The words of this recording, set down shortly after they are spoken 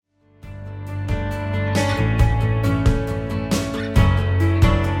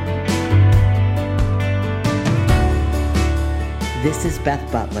This is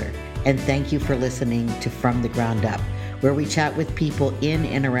Beth Butler, and thank you for listening to From the Ground Up, where we chat with people in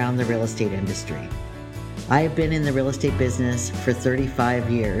and around the real estate industry. I have been in the real estate business for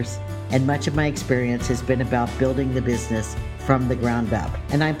 35 years, and much of my experience has been about building the business from the ground up.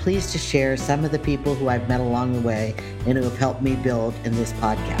 And I'm pleased to share some of the people who I've met along the way and who have helped me build in this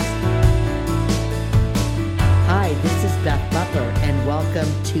podcast. Hi, this is Beth Butler, and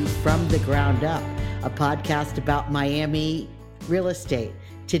welcome to From the Ground Up, a podcast about Miami real estate.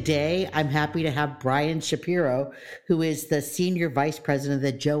 Today, I'm happy to have Brian Shapiro, who is the Senior Vice President of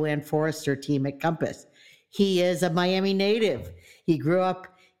the Joanne Forrester team at Compass. He is a Miami native. He grew up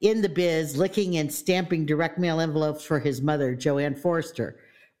in the biz, licking and stamping direct mail envelopes for his mother, Joanne Forrester.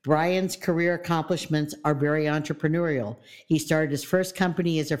 Brian's career accomplishments are very entrepreneurial. He started his first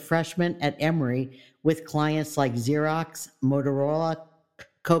company as a freshman at Emory with clients like Xerox, Motorola,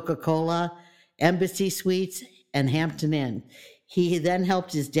 Coca-Cola, Embassy Suites, and Hampton Inn. He then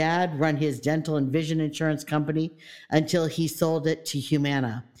helped his dad run his dental and vision insurance company until he sold it to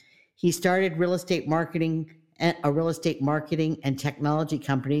Humana. He started a real estate marketing and technology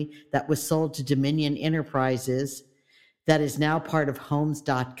company that was sold to Dominion Enterprises that is now part of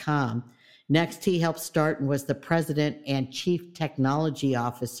Homes.com. Next, he helped start and was the president and chief technology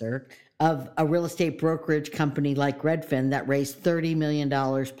officer of a real estate brokerage company like Redfin that raised $30 million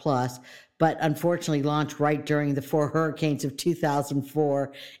plus, but unfortunately launched right during the 4 hurricanes of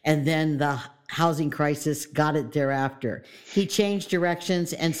 2004, and then the housing crisis got it thereafter. He changed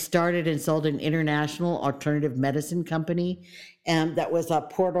directions and started and sold an international alternative medicine company, and that was a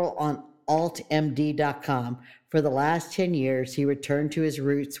portal on altmd.com. For the last 10 years, he returned to his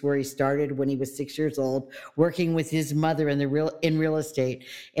roots where he started when he was 6 years old, working with his mother in real estate,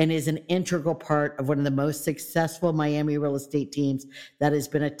 and is an integral part of one of the most successful Miami real estate teams that has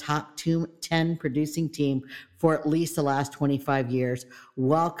been a top 10 producing team for at least the last 25 years.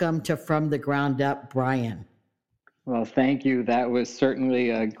 Welcome to From the Ground Up, Brian. Well, thank you. That was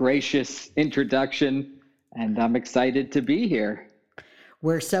certainly a gracious introduction, and I'm excited to be here.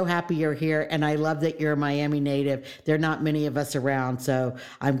 We're so happy you're here, and I love that you're a Miami native. There are not many of us around, so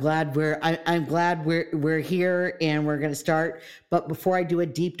I'm glad we're here, and we're going to start. But before I do a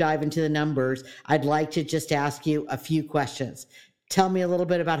deep dive into the numbers, I'd like to just ask you a few questions. Tell me a little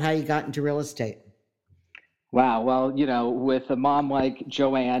bit about how you got into real estate. Wow. Well, with a mom like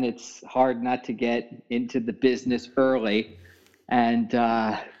Joanne, it's hard not to get into the business early. And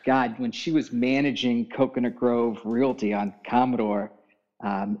God, when she was managing Coconut Grove Realty on Commodore,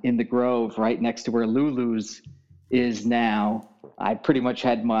 in the Grove, right next to where Lulu's is now, I pretty much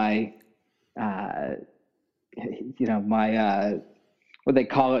had my, what they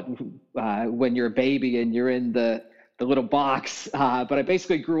call it when you're a baby and you're in the little box. But I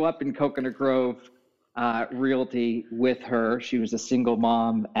basically grew up in Coconut Grove Realty with her. She was a single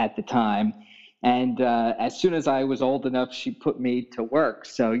mom at the time. And as soon as I was old enough, she put me to work.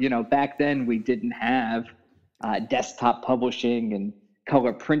 So, back then we didn't have desktop publishing and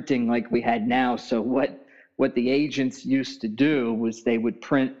color printing like we had now. So what the agents used to do was they would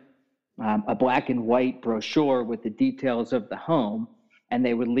print a black and white brochure with the details of the home, and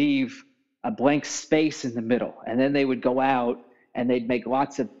they would leave a blank space in the middle. And then they would go out and they'd make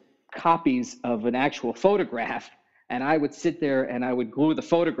lots of copies of an actual photograph. And I would sit there and I would glue the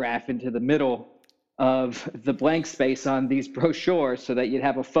photograph into the middle of the blank space on these brochures so that you'd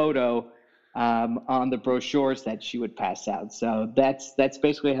have a photo on the brochures that she would pass out. So that's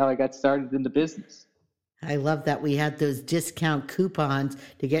basically how I got started in the business. I love that we had those discount coupons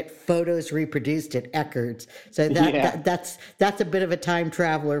to get photos reproduced at Eckerd's. So that's a bit of a time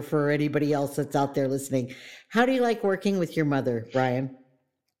traveler for anybody else that's out there listening. How do you like working with your mother, Brian?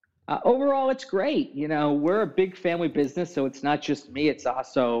 Overall, it's great. We're a big family business, so it's not just me. It's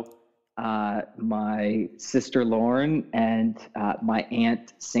also my sister Lauren and my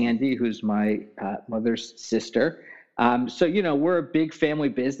aunt Sandy, who's my mother's sister. So we're a big family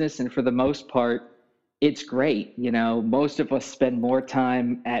business, and for the most part, it's great. Most of us spend more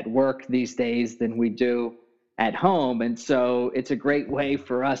time at work these days than we do at home, and so it's a great way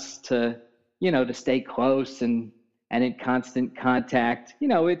for us to to stay close and in constant contact.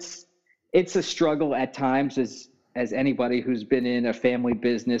 It's a struggle at times, as anybody who's been in a family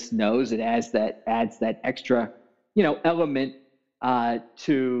business knows. It adds that extra, element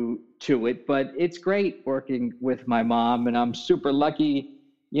to it. But it's great working with my mom, and I'm super lucky,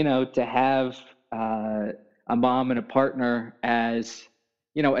 to have a mom and a partner as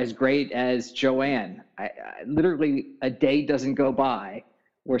great as Joanne. I literally, a day doesn't go by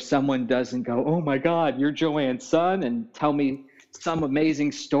where someone doesn't go, "Oh my God, you're Joanne's son," and tell me some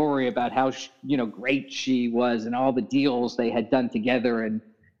amazing story about how great she was and all the deals they had done together and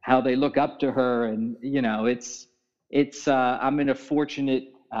how they look up to her. And it's I'm in a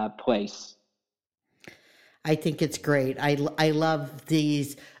fortunate place. I think it's great. I love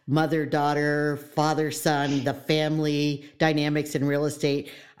these mother-daughter, father-son, the family dynamics in real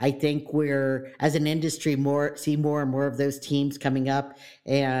estate. I think we're, as an industry, see more and more of those teams coming up.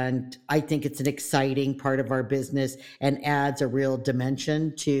 And I think it's an exciting part of our business and adds a real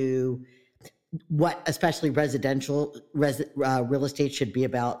dimension to what especially residential real estate should be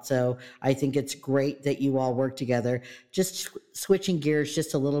about. So I think it's great that you all work together. Just switching gears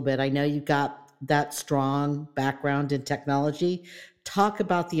just a little bit. I know you've got that strong background in technology. Talk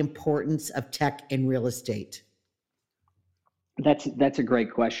about the importance of tech in real estate. That's a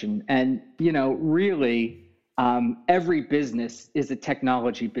great question. And, really, every business is a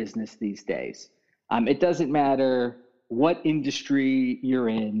technology business these days. It doesn't matter what industry you're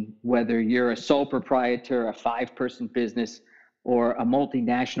in, whether you're a sole proprietor, a 5-person business, or a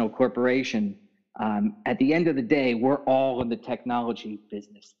multinational corporation. At the end of the day, we're all in the technology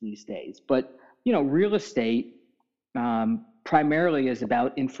business these days. But, real estate primarily is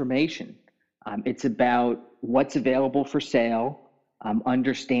about information. It's about what's available for sale,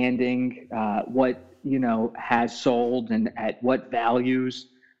 understanding what has sold and at what values,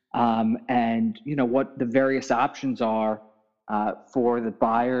 and what the various options are for the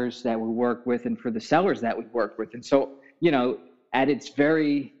buyers that we work with and for the sellers that we work with. And so, at its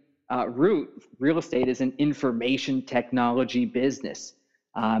very root, real estate is an information technology business.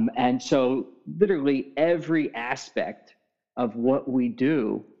 And so literally every aspect of what we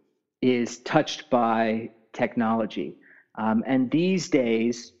do is touched by technology. And these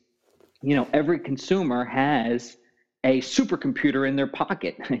days, every consumer has a supercomputer in their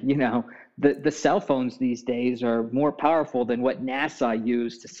pocket. The cell phones these days are more powerful than what NASA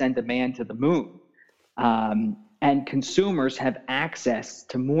used to send a man to the moon. And consumers have access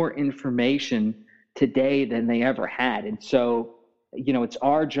to more information today than they ever had. And so, it's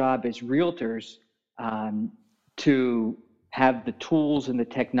our job as realtors to have the tools and the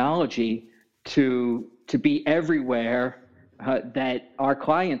technology to be everywhere that our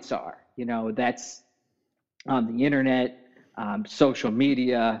clients are. That's on the internet, social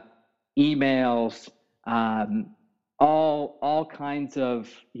media, emails, all kinds of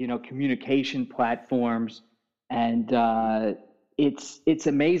communication platforms, and it's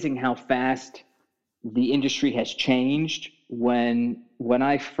amazing how fast the industry has changed. When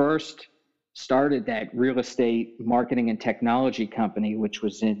I first started that real estate marketing and technology company, which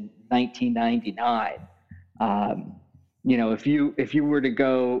was in 1999, if you were to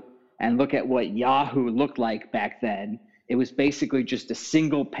go and look at what Yahoo looked like back then, it was basically just a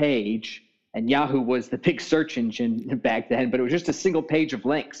single page, and Yahoo was the big search engine back then, but it was just a single page of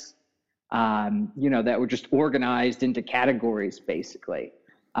links, that were just organized into categories, basically.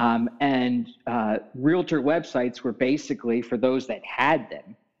 And realtor websites were basically, for those that had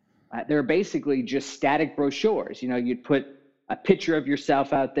them, they were basically just static brochures. You'd put a picture of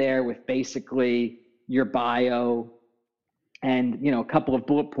yourself out there with basically your bio and, a couple of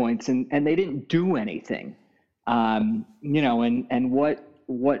bullet points, and they didn't do anything. And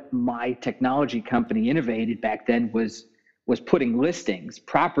what my technology company innovated back then was putting listings,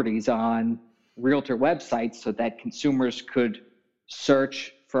 properties on realtor websites so that consumers could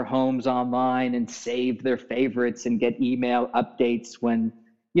search for homes online and save their favorites and get email updates when,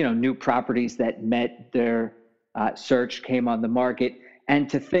 new properties that met their search came on the market. And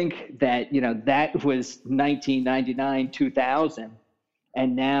to think that, that was 1999, 2000,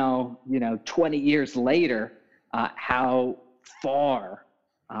 and now, 20 years later, how far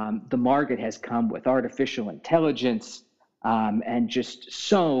the market has come with artificial intelligence, and just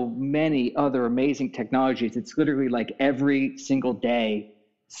so many other amazing technologies. It's literally like every single day,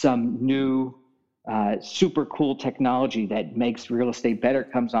 some new super cool technology that makes real estate better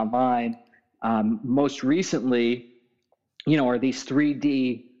comes online. Most recently, are these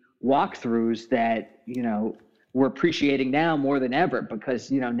 3D walkthroughs that, we're appreciating now more than ever,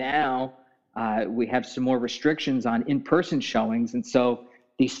 because, now we have some more restrictions on in-person showings. And so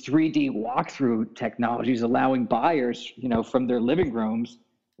these 3D walkthrough technologies allowing buyers, from their living rooms,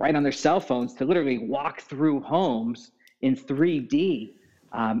 right on their cell phones, to literally walk through homes in 3D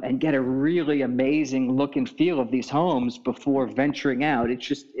and get a really amazing look and feel of these homes before venturing out.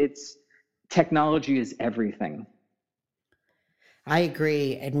 Technology is everything. I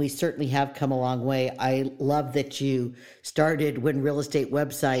agree. And we certainly have come a long way. I love that you started when real estate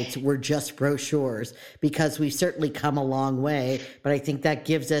websites were just brochures, because we've certainly come a long way. But I think that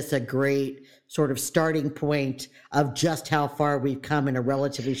gives us a great sort of starting point of just how far we've come in a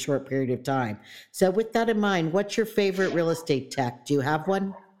relatively short period of time. So, with that in mind, what's your favorite real estate tech? Do you have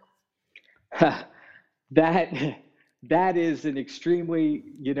one? that that is an extremely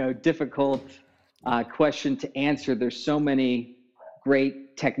difficult question to answer. There's so many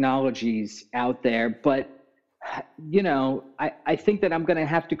great technologies out there, but I think that I'm going to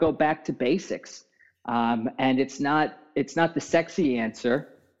have to go back to basics, and it's not the sexy answer,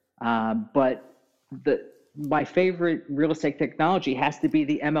 but my favorite real estate technology has to be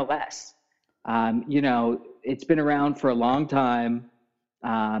the MLS. It's been around for a long time.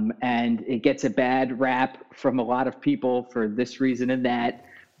 And it gets a bad rap from a lot of people for this reason and that.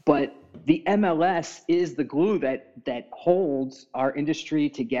 But the MLS is the glue that holds our industry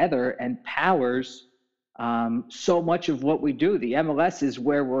together and powers so much of what we do. The MLS is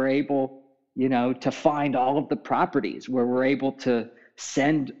where we're able, to find all of the properties, where we're able to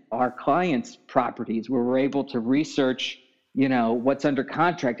send our clients properties, where we're able to research, what's under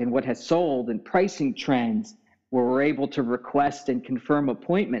contract and what has sold and pricing trends, where we're able to request and confirm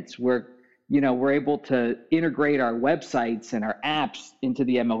appointments, where we're able to integrate our websites and our apps into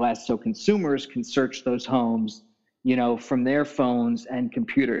the MLS so consumers can search those homes, from their phones and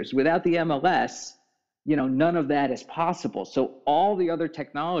computers. Without the MLS, none of that is possible. So all the other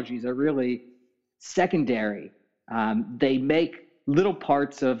technologies are really secondary. They make little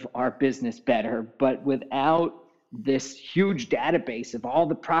parts of our business better, but without this huge database of all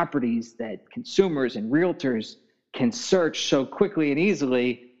the properties that consumers and realtors can search so quickly and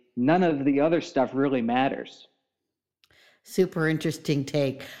easily, none of the other stuff really matters. Super interesting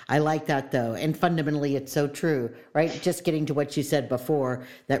take. I like that though. And fundamentally, it's so true, right? Just getting to what you said before,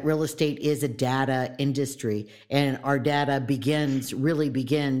 that real estate is a data industry, and our data really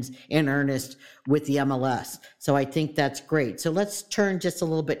begins in earnest with the MLS. So I think that's great. So let's turn just a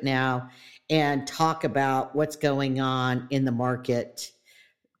little bit now and talk about what's going on in the market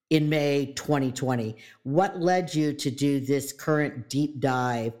in May 2020. What led you to do this current deep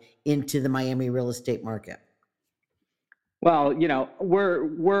dive into the Miami real estate market? Well,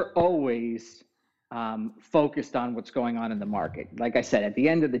 we're always focused on what's going on in the market. Like I said, at the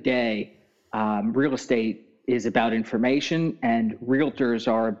end of the day, real estate is about information, and realtors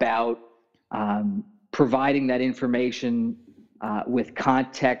are about providing that information with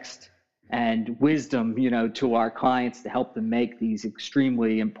context and wisdom, to our clients to help them make these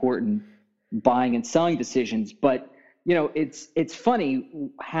extremely important buying and selling decisions. But it's funny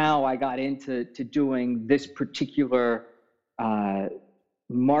how I got into doing this particular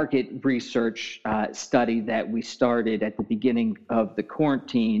market research study that we started at the beginning of the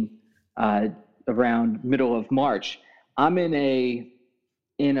quarantine, around middle of March. I'm in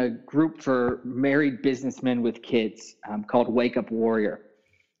a group for married businessmen with kids called Wake Up Warrior.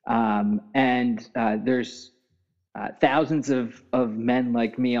 And there's thousands of men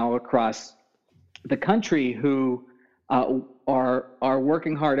like me all across the country who are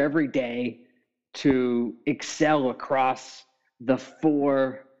working hard every day to excel across the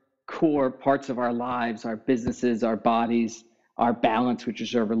four core parts of our lives: our businesses, our bodies, our balance, which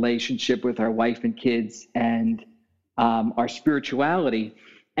is our relationship with our wife and kids, and our spirituality.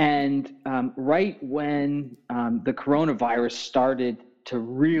 And right when the coronavirus started to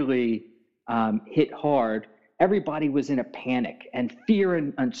really hit hard, everybody was in a panic, and fear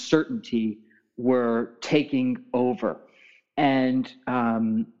and uncertainty were taking over. And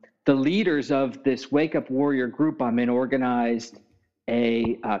the leaders of this Wake Up Warrior group I'm in organized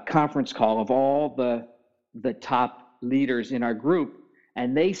a conference call of all the top leaders in our group.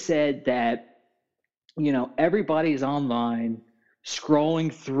 And they said that, everybody's online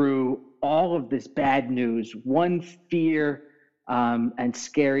scrolling through all of this bad news, one fear and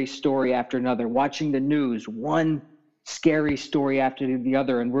scary story after another, watching the news, one scary story after the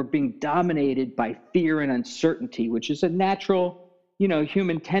other. And we're being dominated by fear and uncertainty, which is a natural,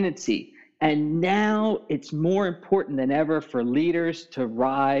 human tendency. And now it's more important than ever for leaders to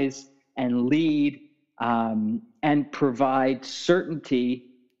rise and lead and provide certainty,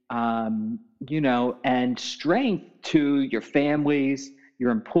 and strength to your families,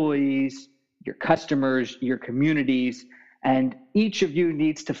 your employees, your customers, your communities. And each of you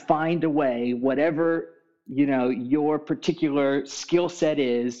needs to find a way, whatever, your particular skill set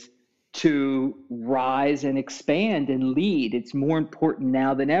is, to rise and expand and lead. It's more important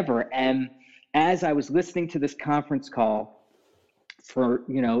now than ever. And as I was listening to this conference call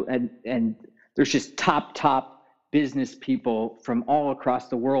and there's just top business people from all across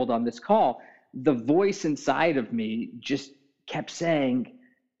the world on this call, the voice inside of me just kept saying,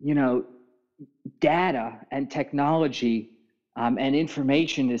 data and technology and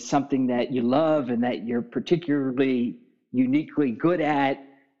information is something that you love and that you're particularly uniquely good at.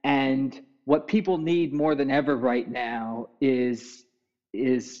 And what people need more than ever right now is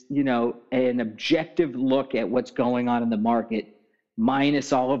an objective look at what's going on in the market,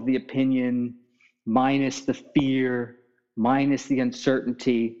 minus all of the opinion, minus the fear, minus the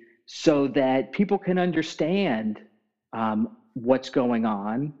uncertainty, so that people can understand what's going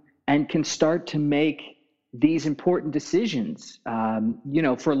on and can start to make these important decisions.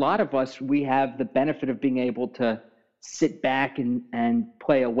 For a lot of us, we have the benefit of being able to sit back and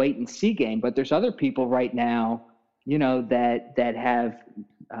play a wait and see game, but there's other people right now, that have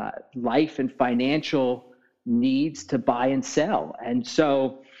life and financial needs to buy and sell. And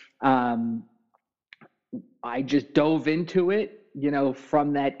so I just dove into it,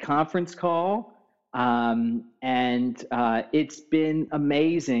 from that conference call. And it's been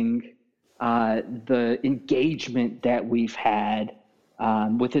amazing, the engagement that we've had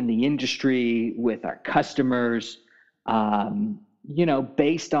within the industry, with our customers,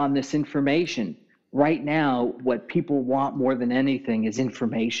 based on this information. Right now, what people want more than anything is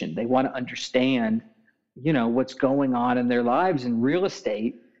information. They want to understand, what's going on in their lives, and real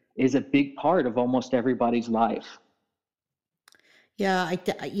estate is a big part of almost everybody's life. Yeah, I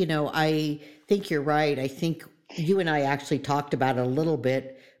think you're right. I think you and I actually talked about it a little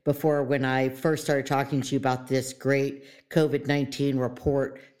bit before when I first started talking to you about this great COVID-19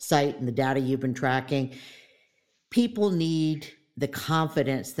 report site and the data you've been tracking. People need the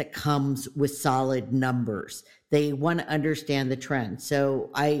confidence that comes with solid numbers. They want to understand the trend. So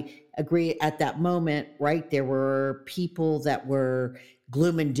I agree at that moment, right? There were people that were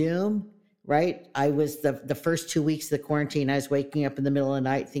gloom and doom, right? I was the first 2 weeks of the quarantine, I was waking up in the middle of the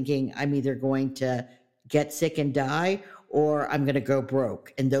night thinking I'm either going to get sick and die or I'm going to go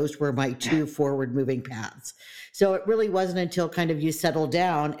broke. And those were my two forward moving paths. So it really wasn't until kind of you settled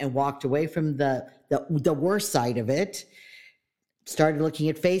down and walked away from the worst side of it, started looking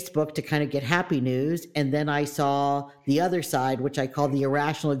at Facebook to kind of get happy news. And then I saw the other side, which I call the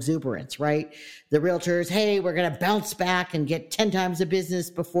irrational exuberance, right? The realtors, hey, we're going to bounce back and get 10 times the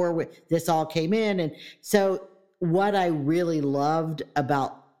business before this all came in. And so what I really loved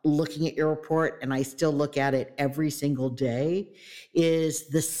about looking at your report, and I still look at it every single day, is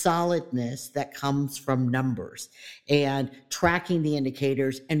the solidness that comes from numbers and tracking the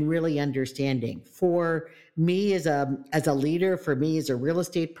indicators and really understanding. For me as a leader, for me as a real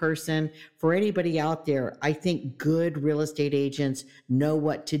estate person, for anybody out there, I think good real estate agents know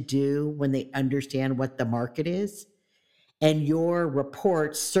what to do when they understand what the market is. And your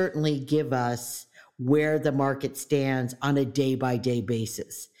reports certainly give us where the market stands on a day-by-day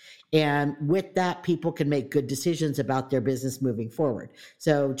basis. And with that, people can make good decisions about their business moving forward.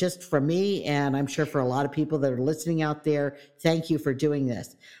 So just for me, and I'm sure for a lot of people that are listening out there, thank you for doing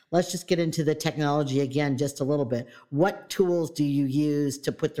this. Let's just get into the technology again just a little bit. What tools do you use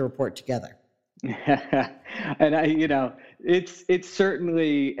to put the report together? And it's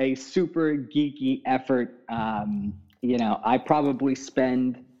certainly a super geeky effort. I probably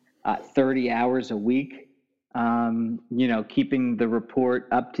spend 30 hours a week, keeping the report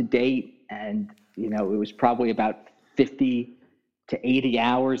up to date. And, it was probably about 50 to 80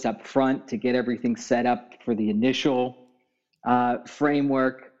 hours up front to get everything set up for the initial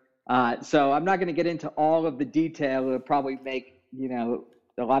framework. So I'm not going to get into all of the detail. It'll probably make,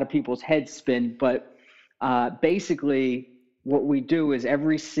 a lot of people's heads spin. But basically, what we do is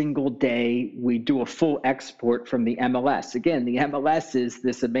every single day we do a full export from the MLS. Again, the MLS is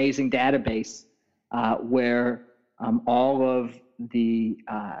this amazing database where all of the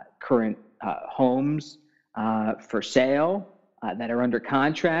current homes for sale that are under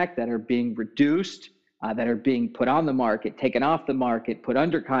contract, that are being reduced, that are being put on the market, taken off the market, put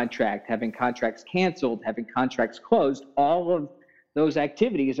under contract, having contracts canceled, having contracts closed, all of those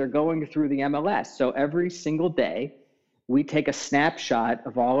activities are going through the MLS. So every single day, we take a snapshot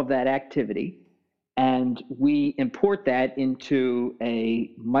of all of that activity and we import that into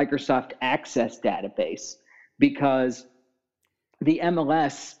a Microsoft Access database, because the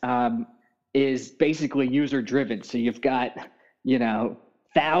MLS is basically user driven. So you've got,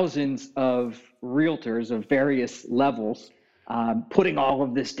 thousands of realtors of various levels putting all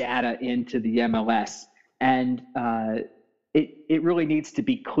of this data into the MLS. And it really needs to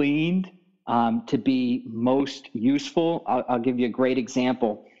be cleaned to be most useful. I'll give you a great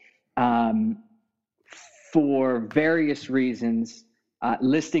example. For various reasons,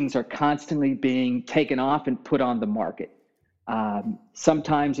 listings are constantly being taken off and put on the market.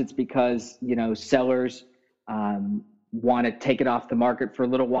 Sometimes it's because, sellers want to take it off the market for a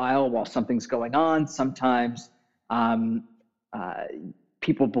little while something's going on. Sometimes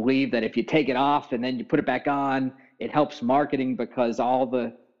people believe that if you take it off and then you put it back on, it helps marketing because all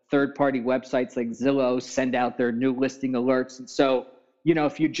the third-party websites like Zillow send out their new listing alerts. And so,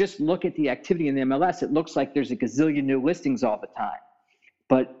 if you just look at the activity in the MLS, it looks like there's a gazillion new listings all the time.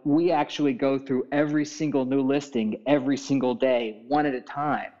 But we actually go through every single new listing every single day, one at a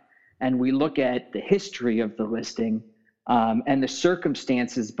time. And we look at the history of the listing and the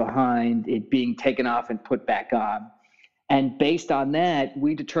circumstances behind it being taken off and put back on. And based on that,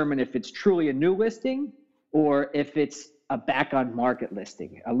 we determine if it's truly a new listing or if it's a back on market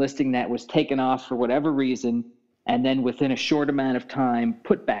listing, a listing that was taken off for whatever reason, and then within a short amount of time,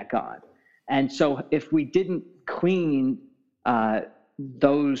 put back on. And so if we didn't clean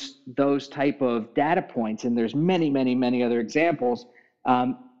those type of data points, and there's many, many, many other examples,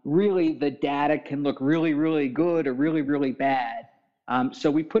 really the data can look really, really good or really, really bad.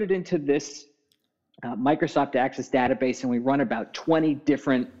 So we put it into this Microsoft Access database, and we run about 20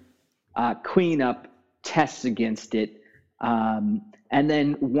 different cleanup tests against it. And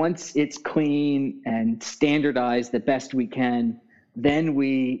then once it's clean and standardized the best we can, then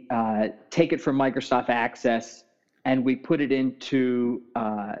we take it from Microsoft Access and we put it into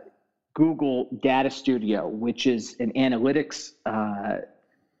Google Data Studio, which is an analytics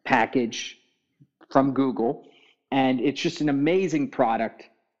package from Google. And it's just an amazing product,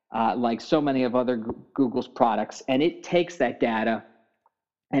 like so many of other Google's products. And it takes that data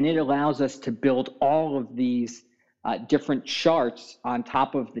and it allows us to build all of these different charts on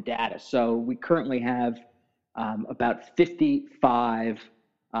top of the data. So we currently have about 55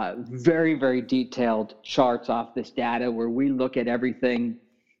 very, very detailed charts off this data where we look at everything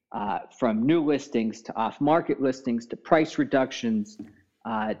from new listings to off-market listings to price reductions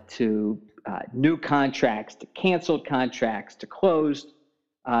to new contracts to canceled contracts to closed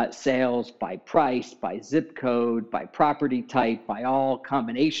sales by price, by zip code, by property type, by all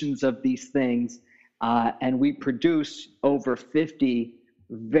combinations of these things. And we produce over 50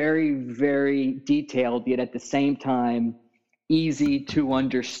 very, very detailed, yet at the same time, easy to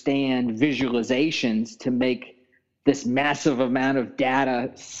understand visualizations to make this massive amount of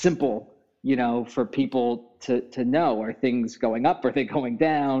data simple, for people to know. Are things going up? Are they going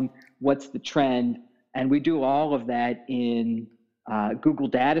down? What's the trend? And we do all of that in Google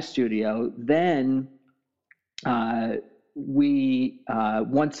Data Studio. Then we,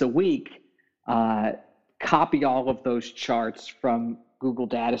 once a week, copy all of those charts from Google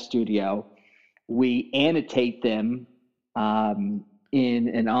Data Studio. We annotate them in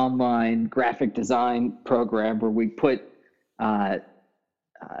an online graphic design program where we put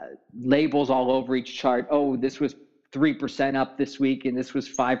labels all over each chart. Oh, this was 3% up this week, and this was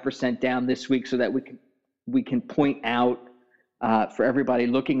 5% down this week, so that we can point out for everybody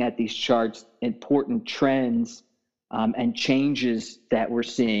looking at these charts important trends and changes that we're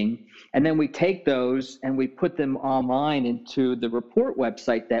seeing. And then we take those and we put them online into the report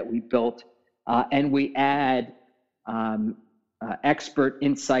website that we built, and we add expert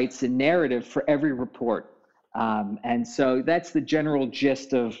insights and narrative for every report. And so that's the general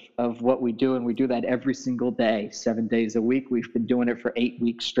gist of what we do, and we do that every single day, 7 days a week. We've been doing it for 8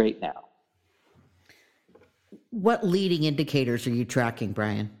 weeks straight now. What leading indicators are you tracking,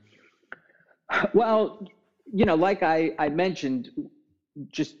 Brian? Well, like I mentioned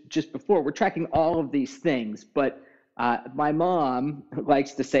just before, we're tracking all of these things, but my mom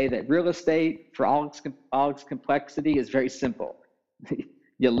likes to say that real estate, for all its complexity, is very simple.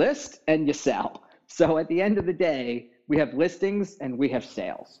 You list and you sell. So at the end of the day, we have listings and we have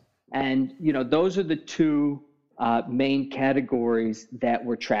sales. And, those are the two main categories that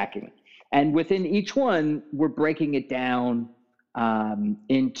we're tracking. And within each one, we're breaking it down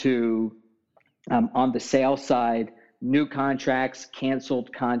into, on the sales side, new contracts,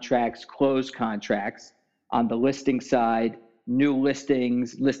 canceled contracts, closed contracts. On the listing side, new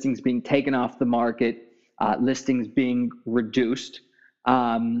listings, listings being taken off the market, listings being reduced.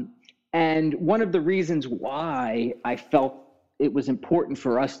 And one of the reasons why I felt it was important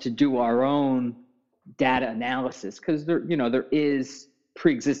for us to do our own data analysis, because there is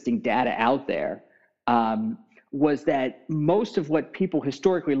pre-existing data out there, was that most of what people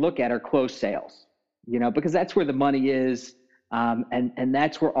historically look at are closed sales, because that's where the money is, and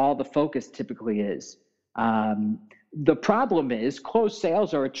that's where all the focus typically is. The problem is closed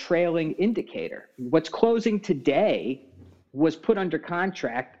sales are a trailing indicator. What's closing today was put under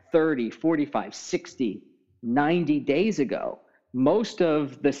contract 30, 45, 60, 90 days ago. most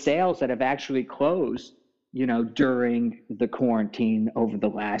of the sales that have actually closed, during the quarantine over the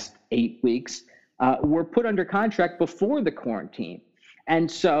last 8 weeks, were put under contract before the quarantine. And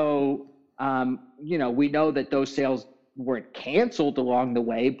so, we know that those sales weren't canceled along the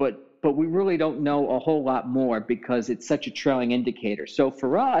way, but we really don't know a whole lot more because it's such a trailing indicator. So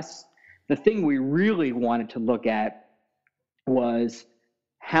for us, the thing we really wanted to look at was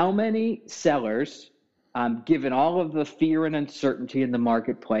how many sellers, given all of the fear and uncertainty in the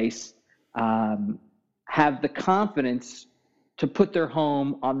marketplace, have the confidence to put their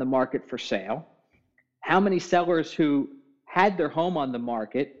home on the market for sale. How many sellers who had their home on the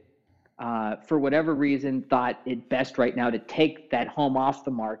market, for whatever reason, thought it best right now to take that home off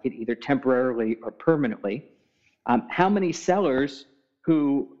the market, either temporarily or permanently. How many sellers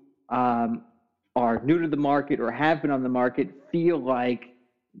who are new to the market or have been on the market feel like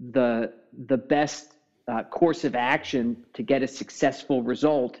the best course of action to get a successful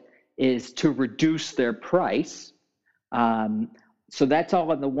result is to reduce their price. So that's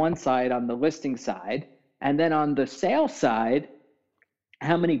all on the one side, on the listing side. And then on the sales side,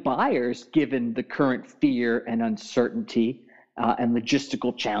 how many buyers, given the current fear and uncertainty and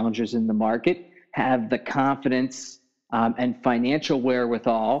logistical challenges in the market, have the confidence and financial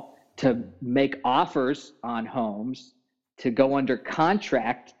wherewithal to make offers on homes, to go under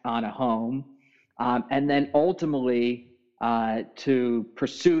contract on a home, and then ultimately to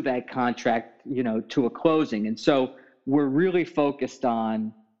pursue that contract, to a closing. And so we're really focused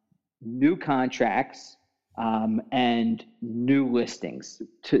on new contracts and new listings.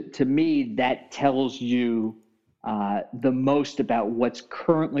 To me, that tells you the most about what's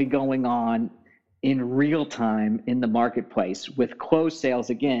currently going on in real time in the marketplace, with closed sales,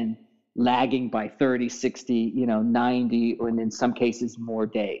 again, lagging by 30, 60, 90, or in some cases more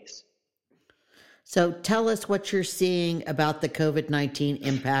days. So tell us what you're seeing about the COVID-19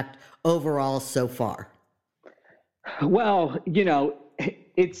 impact overall so far. Well,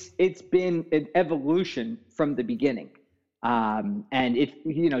 it's been an evolution from the beginning. And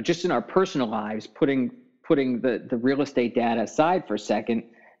it, just in our personal lives, putting the real estate data aside for a second,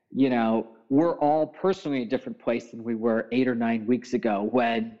 we're all personally in a different place than we were 8 or 9 weeks ago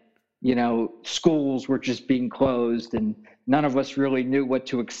when, schools were just being closed and none of us really knew what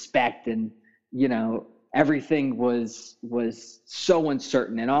to expect. And, everything was so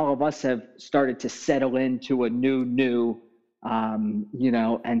uncertain, and all of us have started to settle into a new,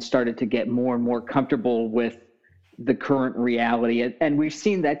 and started to get more and more comfortable with the current reality. And we've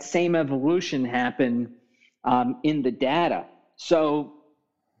seen that same evolution happen in the data. So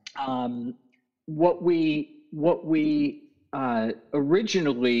what we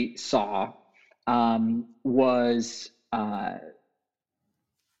originally saw was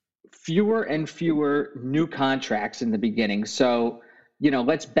fewer and fewer new contracts in the beginning. So,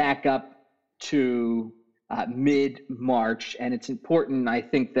 let's back up to mid-March. And it's important, I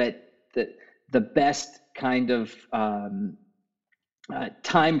think, that the best kind of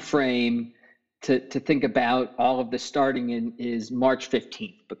time frame to think about all of this starting in is March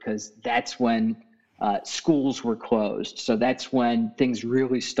 15th, because that's when schools were closed. So that's when things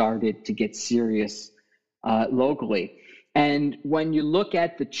really started to get serious locally. And when you look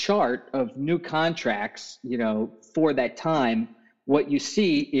at the chart of new contracts, for that time, what you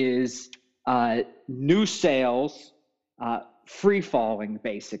see is new sales free falling,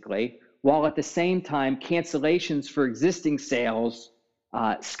 basically, while at the same time cancellations for existing sales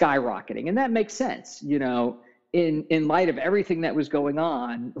skyrocketing. And that makes sense, in light of everything that was going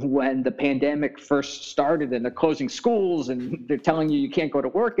on when the pandemic first started and they're closing schools and they're telling you can't go to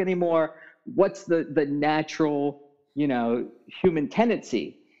work anymore. What's the natural human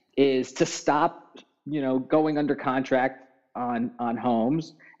tendency is to stop, going under contract on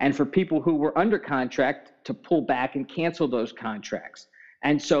homes, and for people who were under contract to pull back and cancel those contracts.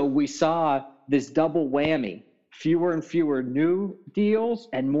 And so we saw this double whammy, fewer and fewer new deals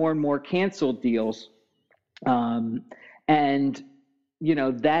and more canceled deals. And,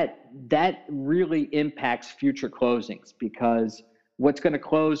 that really impacts future closings, because what's going to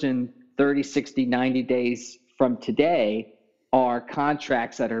close in 30, 60, 90 days from today are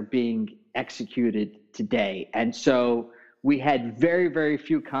contracts that are being executed today. And so we had very, very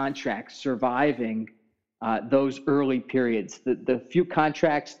few contracts surviving those early periods. The few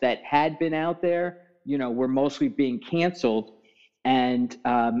contracts that had been out there, were mostly being canceled. And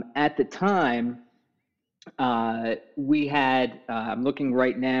at the time, we had, I'm looking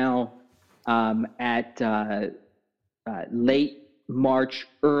right now at late March,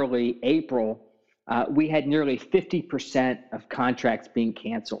 early April, we had nearly 50% of contracts being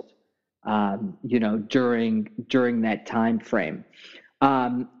canceled. during that time frame.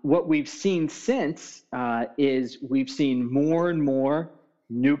 What we've seen since is we've seen more and more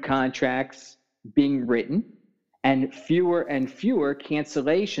new contracts being written and fewer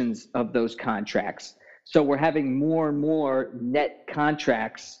cancellations of those contracts. So we're having more and more net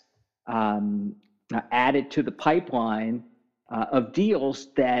contracts added to the pipeline of deals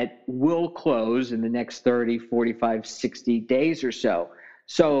that will close in the next 30, 45, 60 days or so.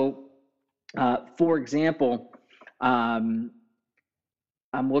 So, for example, I'm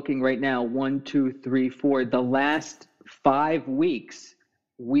looking right now, 1, 2, 3, 4, the last 5 weeks,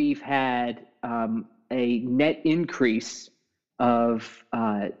 we've had a net increase of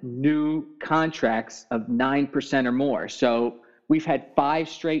new contracts of 9% or more. So we've had 5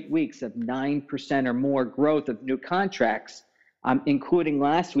 straight weeks of 9% or more growth of new contracts, including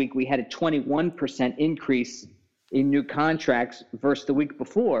last week, we had a 21% increase in new contracts versus the week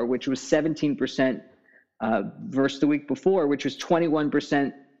before, which was 17% versus the week before, which was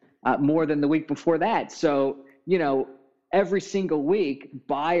 21% more than the week before that. So, every single week,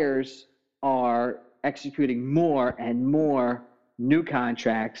 buyers are executing more and more new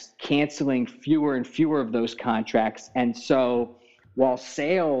contracts, canceling fewer and fewer of those contracts. And so while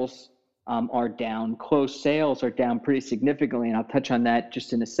sales are down, closed sales are down pretty significantly, and I'll touch on that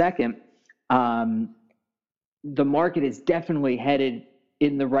just in a second, the market is definitely headed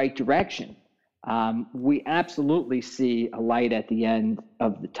in the right direction. We absolutely see a light at the end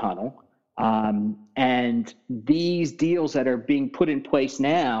of the tunnel. And these deals that are being put in place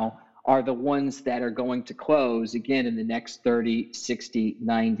now are the ones that are going to close again in the next 30, 60,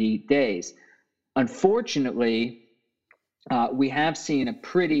 90 days. Unfortunately, we have seen a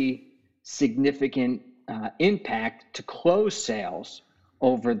pretty significant impact to close sales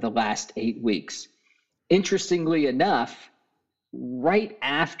over the last 8 weeks. Interestingly enough, right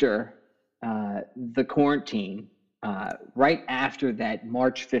after the quarantine, right after that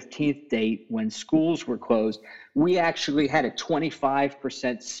March 15th date when schools were closed, we actually had a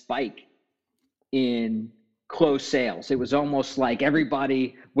 25% spike in closed sales. It was almost like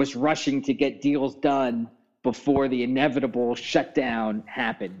everybody was rushing to get deals done before the inevitable shutdown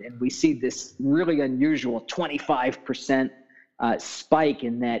happened. And we see this really unusual 25% spike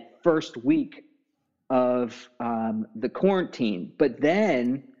in that first week of the quarantine. But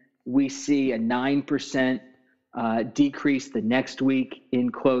then we see a 9% decrease the next week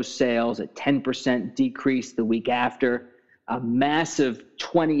in closed sales, a 10% decrease the week after, a massive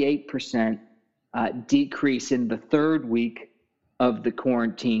 28% decrease in the third week of the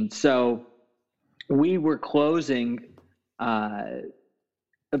quarantine. So we were closing about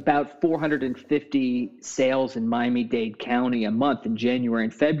 450 sales in Miami-Dade County a month in January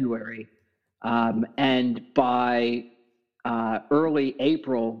and February. And by early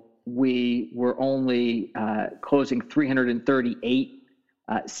April, we were only closing 338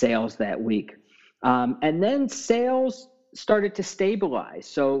 sales that week. And then sales started to stabilize.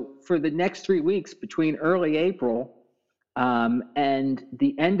 So for the next 3 weeks between early April and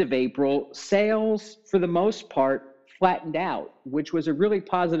the end of April, sales for the most part flattened out, which was a really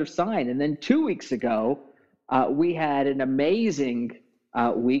positive sign. And then 2 weeks ago, we had an amazing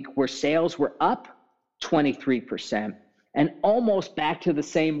week where sales were up 23% and almost back to the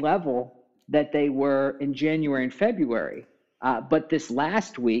same level that they were in January and February. But this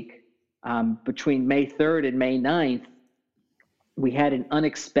last week, between May 3rd and May 9th, we had an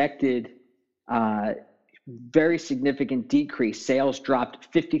unexpected, very significant decrease. Sales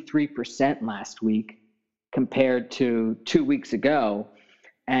dropped 53% last week compared to 2 weeks ago.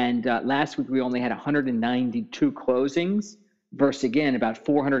 And last week, we only had 192 closings versus, again, about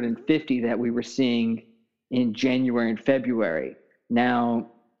 450 that we were seeing in January and February.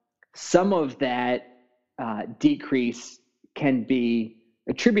 Now, some of that decrease can be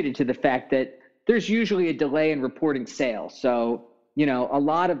attributed to the fact that there's usually a delay in reporting sales. So, a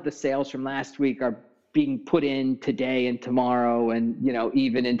lot of the sales from last week are being put in today and tomorrow and,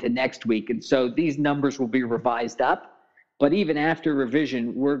 even into next week. And so these numbers will be revised up. But even after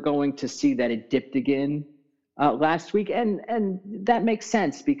revision, we're going to see that it dipped again last week. And that makes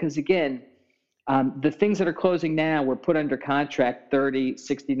sense because, again, the things that are closing now were put under contract 30,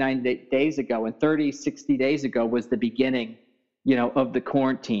 69 days ago. And 30, 60 days ago was the beginning, of the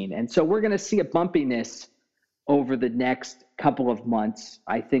quarantine. And so we're going to see a bumpiness over the next couple of months,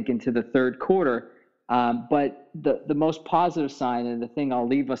 I think, into the third quarter. But the most positive sign, and the thing I'll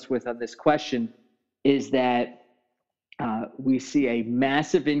leave us with on this question, is that we see a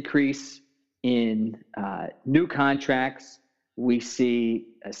massive increase in new contracts. We see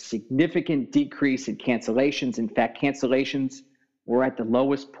a significant decrease in cancellations. In fact, cancellations were at the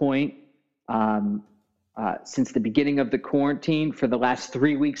lowest point since the beginning of the quarantine for the last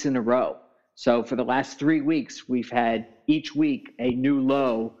 3 weeks in a row. So for the last 3 weeks, we've had each week a new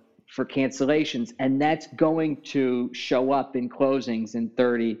low for cancellations, and that's going to show up in closings in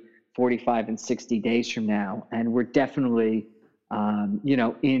 30, 45, and 60 days from now. And we're definitely,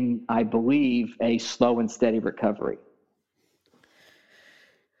 in, I believe, a slow and steady recovery.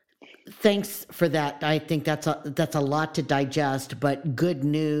 Thanks for that. I think that's a lot to digest, but good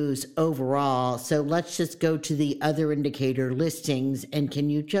news overall. So let's just go to the other indicator, listings. And can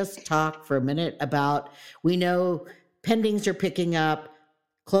you just talk for a minute about, we know pendings are picking up,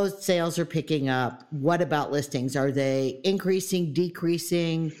 closed sales are picking up. What about listings? Are they increasing,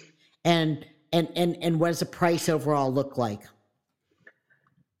 decreasing? And what does the price overall look like?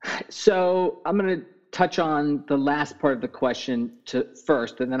 So I'm going to touch on the last part of the question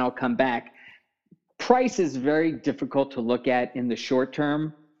first, and then I'll come back. Price is very difficult to look at in the short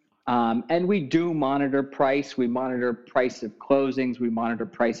term. And we do monitor price. We monitor price of closings. We monitor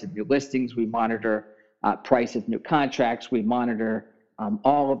price of new listings. We monitor price of new contracts. We monitor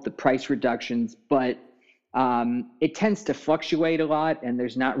all of the price reductions, but it tends to fluctuate a lot, and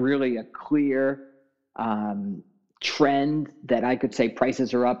there's not really a clear trend that I could say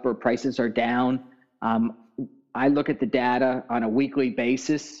prices are up or prices are down. I look at the data on a weekly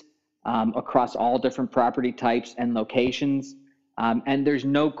basis across all different property types and locations, and there's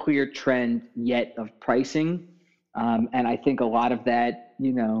no clear trend yet of pricing. And I think a lot of that,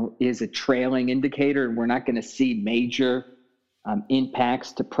 is a trailing indicator, and we're not going to see major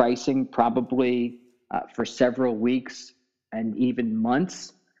impacts to pricing probably for several weeks and even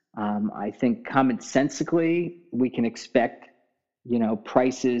months. I think commonsensically we can expect,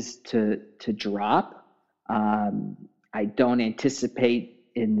 prices to drop. I don't anticipate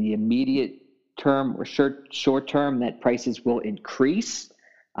in the immediate term or short term that prices will increase.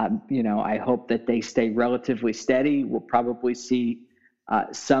 I hope that they stay relatively steady. We'll probably see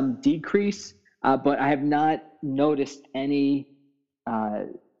some decrease, but I have not noticed any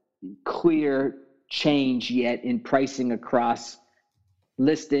clear change yet in pricing across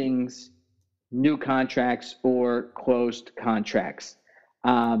listings, new contracts, or closed contracts.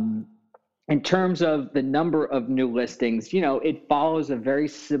 In terms of the number of new listings, it follows a very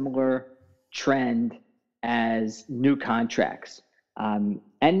similar trend as new contracts. And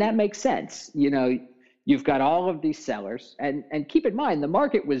that makes sense. You've got all of these sellers, and keep in mind, the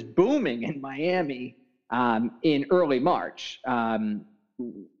market was booming in Miami in early March.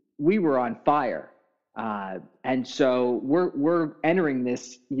 We were on fire. And so we're entering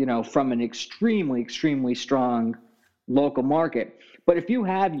this, from an extremely, extremely strong local market. But if you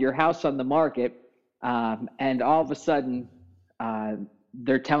have your house on the market and all of a sudden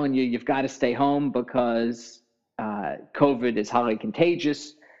they're telling you you've got to stay home because COVID is highly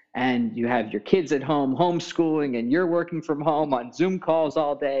contagious, and you have your kids at home homeschooling, and you're working from home on Zoom calls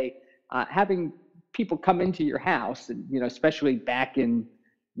all day, having people come into your house, and especially back in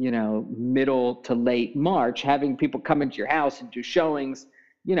middle to late March, having people come into your house and do showings,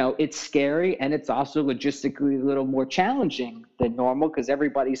 it's scary, and it's also logistically a little more challenging than normal because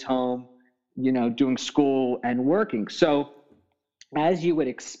everybody's home, doing school and working. So as you would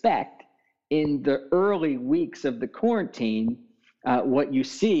expect, in the early weeks of the quarantine, what you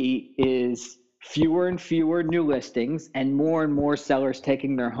see is fewer and fewer new listings and more sellers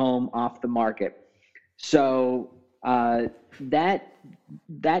taking their home off the market. So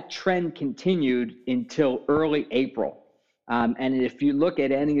that trend continued until early April. And if you look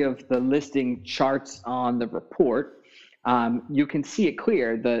at any of the listing charts on the report, you can see it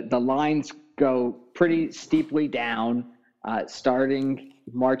clear. The lines go pretty steeply down starting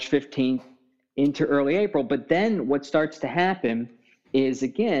March 15th into early April. But then what starts to happen is,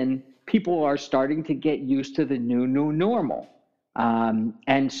 again, people are starting to get used to the new normal.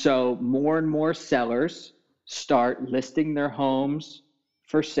 And so more and more sellers start listing their homes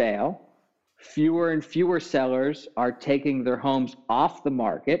for sale. Fewer and fewer sellers are taking their homes off the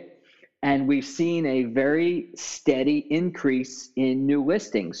market. And we've seen a very steady increase in new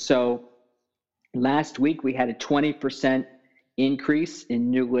listings. So last week we had a 20% increase in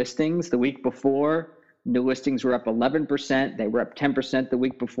new listings. The week before, new listings were up 11%. They were up 10% the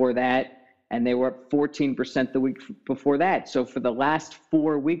week before that, and they were up 14% the week before that. So for the last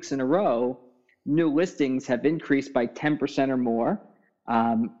 4 weeks in a row, new listings have increased by 10% or more.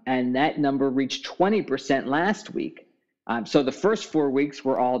 And that number reached 20% last week. So the first 4 weeks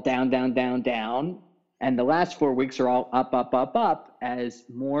were all down. And the last 4 weeks are all up as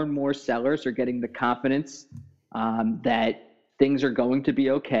more and more sellers are getting the confidence that things are going to be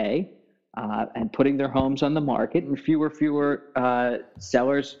okay and putting their homes on the market. And fewer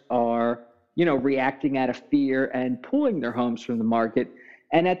sellers are reacting out of fear and pulling their homes from the market.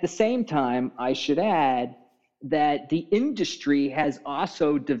 And at the same time, I should add that the industry has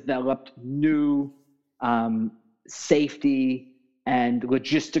also developed new safety and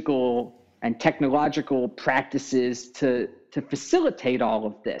logistical and technological practices to facilitate all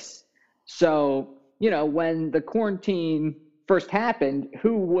of this. So, when the quarantine first happened,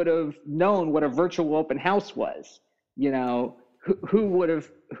 who would have known what a virtual open house was? Who would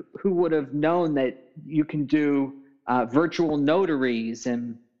have known that you can do virtual notaries,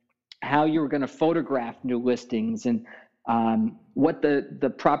 and how you were going to photograph new listings, and what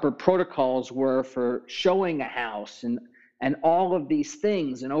the proper protocols were for showing a house, and all of these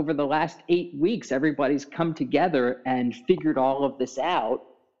things. And over the last 8 weeks, everybody's come together and figured all of this out.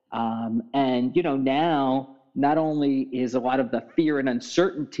 And now not only is a lot of the fear and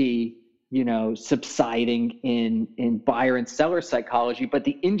uncertainty subsiding in buyer and seller psychology, but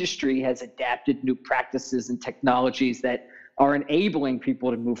the industry has adapted new practices and technologies that are enabling people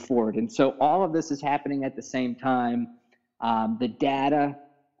to move forward. And so all of this is happening at the same time. The data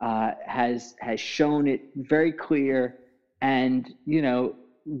has shown it very clear, and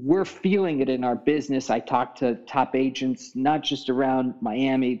we're feeling it in our business. I talk to top agents, not just around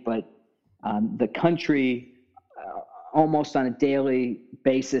Miami, but the country, almost on a daily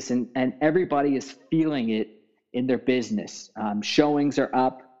basis, and everybody is feeling it in their business. Showings are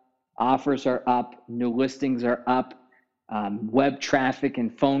up, offers are up, new listings are up, web traffic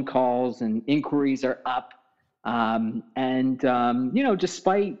and phone calls and inquiries are up.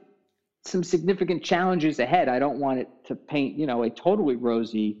 Despite some significant challenges ahead, I don't want it to paint, a totally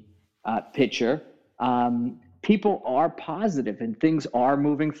rosy picture. People are positive and things are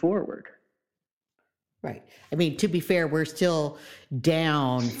moving forward. Right. I mean, to be fair, we're still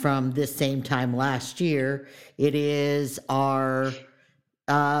down from this same time last year. It is our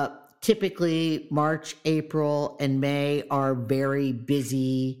typically March, April, and May are very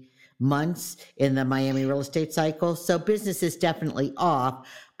busy months in the Miami real estate cycle. So business is definitely off,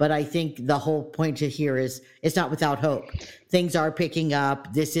 but I think the whole point here is it's not without hope. Things are picking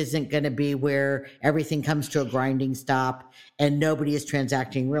up. This isn't going to be where everything comes to a grinding stop and nobody is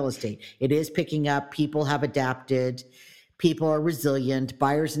transacting real estate. It is picking up. People have adapted. People are resilient.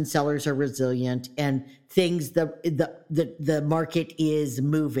 Buyers and sellers are resilient, and things, the market is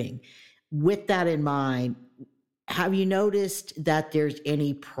moving. With that in mind, have you noticed that there's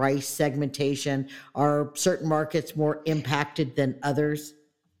any price segmentation? Are certain markets more impacted than others?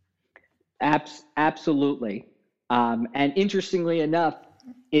 Absolutely. And interestingly enough,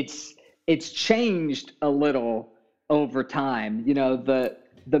 it's changed a little over time. The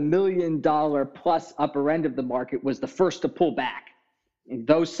 $1 million plus upper end of the market was the first to pull back.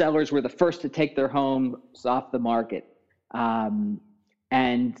 Those sellers were the first to take their homes off the market.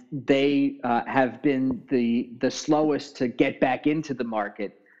 And they have been the slowest to get back into the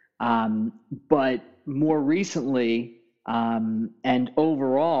market. But more recently, and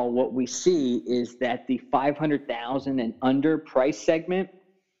overall, what we see is that the 500,000 and under price segment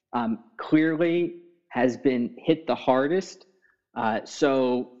clearly has been hit the hardest.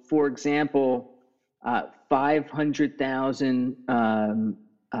 So, for example, 500,000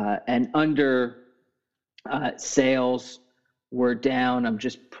 and under sales were down. I'm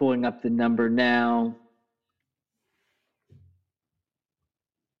just pulling up the number now.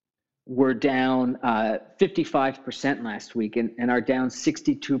 We're down 55% last week, and are down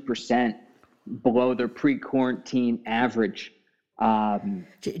 62% below their pre-quarantine average. Do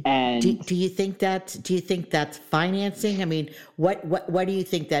you think that's financing? I mean, what do you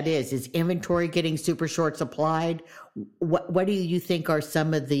think that is? Is inventory getting super short supplied? What do you think are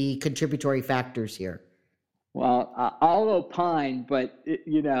some of the contributory factors here? Well, I'll opine, but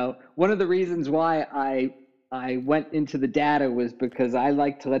one of the reasons why I went into the data was because I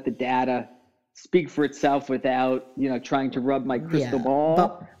like to let the data speak for itself without trying to rub my crystal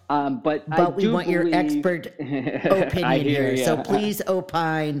ball. But we want your expert opinion here. So please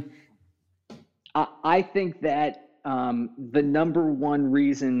opine. I think that the number one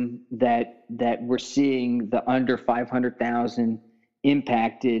reason that we're seeing the under 500,000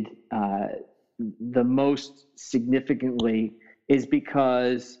 impacted the most significantly is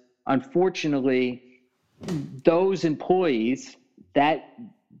because, unfortunately, those employees, that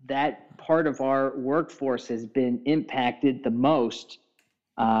part of our workforce has been impacted the most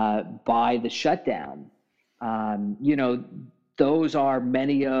by the shutdown. Those are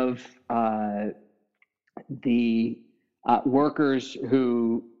many of the workers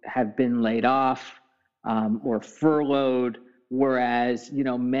who have been laid off or furloughed, whereas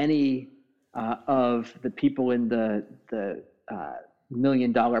many of the people in the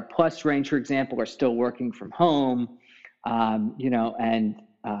million plus range, for example, are still working from home, and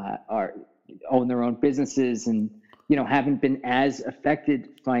are own their own businesses and, haven't been as affected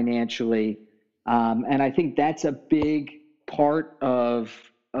financially. And I think that's a big part of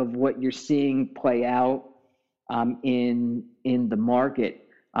what you're seeing play out in the market.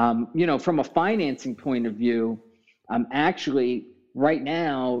 From a financing point of view, actually right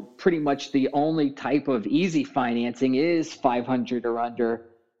now, pretty much the only type of easy financing is 500 or under,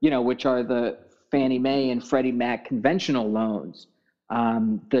 which are the Fannie Mae and Freddie Mac conventional loans.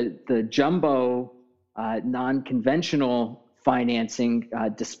 The jumbo non-conventional financing,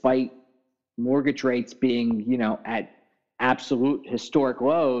 despite mortgage rates being, at absolute historic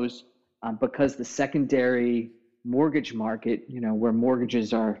lows, because the secondary mortgage market, where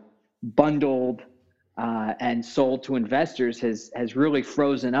mortgages are bundled and sold to investors, has really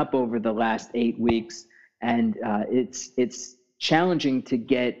frozen up over the last 8 weeks, and it's challenging to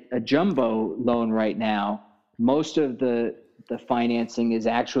get a jumbo loan right now. Most of the financing is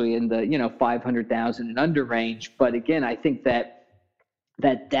actually in the 500,000 and under range, but again, I think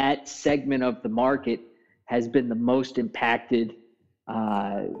that segment of the market has been the most impacted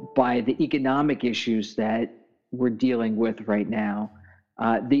by the economic issues that we're dealing with right now.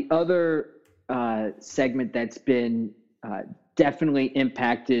 The other segment that's been definitely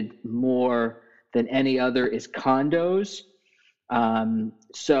impacted more than any other is condos.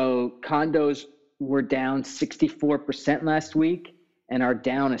 So condos were down 64% last week and are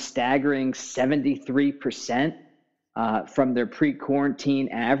down a staggering 73% from their pre-quarantine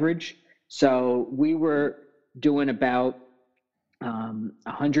average. So we were doing about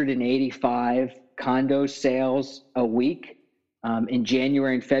 185 condo sales a week in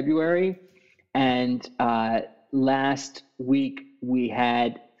January and February. And last week we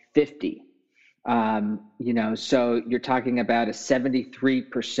had 50. So you're talking about a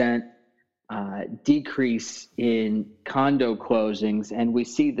 73% decrease in condo closings. And we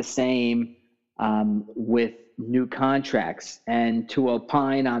see the same with new contracts. And to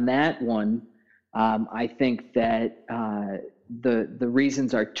opine on that one, I think that the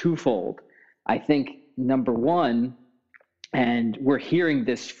reasons are twofold. I think number one, and we're hearing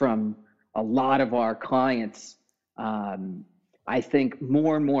this from a lot of our clients, I think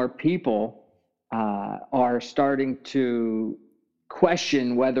more and more people are starting to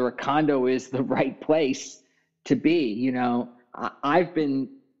question whether a condo is the right place to be. I've been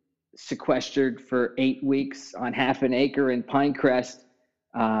sequestered for 8 weeks on half an acre in Pinecrest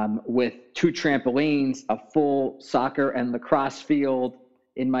with 2 trampolines, a full soccer and lacrosse field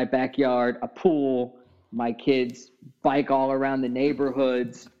in my backyard, a pool. My kids bike all around the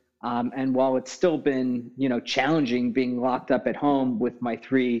neighborhoods. And while it's still been, challenging being locked up at home with my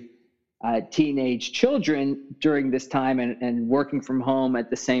 3 teenage children during this time and working from home at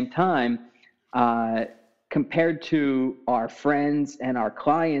the same time, compared to our friends and our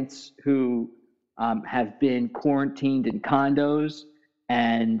clients who have been quarantined in condos,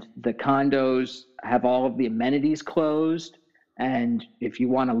 and the condos have all of the amenities closed. And if you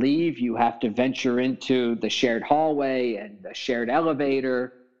want to leave, you have to venture into the shared hallway and the shared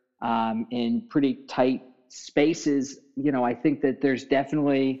elevator in pretty tight spaces. I think that there's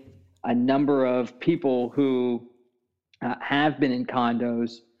definitely a number of people who have been in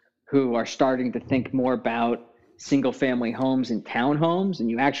condos who are starting to think more about single family homes and townhomes. And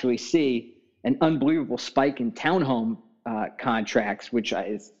you actually see an unbelievable spike in townhome contracts, which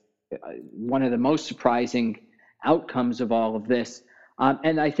is one of the most surprising outcomes of all of this.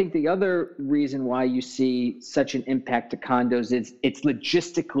 And I think the other reason why you see such an impact to condos is it's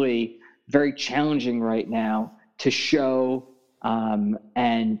logistically very challenging right now to show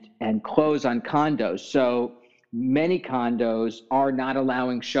and close on condos. So many condos are not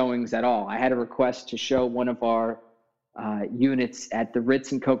allowing showings at all. I had a request to show one of our units at the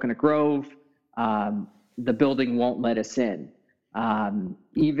Ritz in Coconut Grove. The building won't let us in.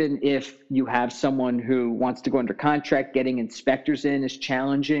 Even if you have someone who wants to go under contract, getting inspectors in is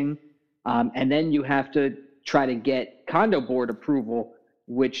challenging. And then you have to try to get condo board approval,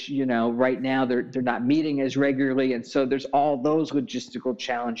 which, right now they're not meeting as regularly. And so there's all those logistical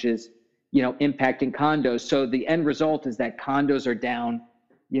challenges, impacting condos. So the end result is that condos are down,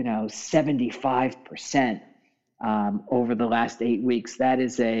 75% over the last 8 weeks. That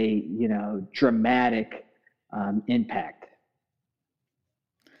is a, dramatic impact.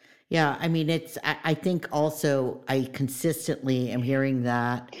 Yeah, I mean, I think also I consistently am hearing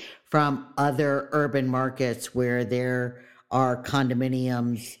that from other urban markets where there are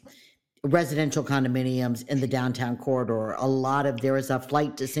condominiums, residential condominiums in the downtown corridor. There is a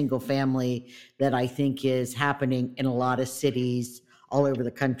flight to single family that I think is happening in a lot of cities all over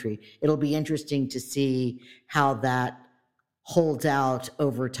the country. It'll be interesting to see how that holds out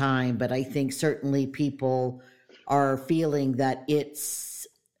over time. But I think certainly people are feeling that it's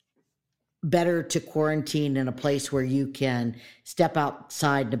better to quarantine in a place where you can step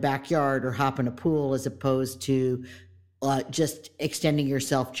outside in the backyard or hop in a pool as opposed to just extending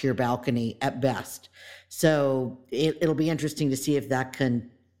yourself to your balcony at best. So it'll be interesting to see if that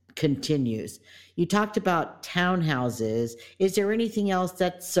continues. You talked about townhouses. Is there anything else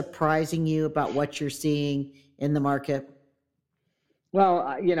that's surprising you about what you're seeing in the market? Well,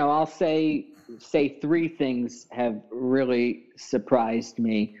 I'll say three things have really surprised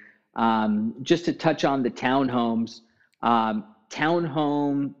me. Just to touch on the townhomes,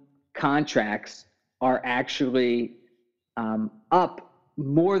 townhome contracts are actually up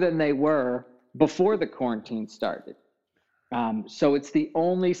more than they were before the quarantine started. So it's the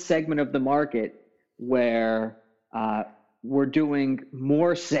only segment of the market where we're doing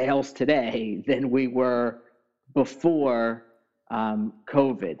more sales today than we were before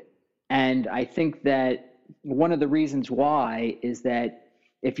COVID. And I think that one of the reasons why is that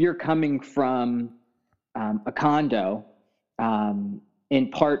if you're coming from a condo,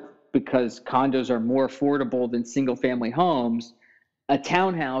 in part because condos are more affordable than single family homes, a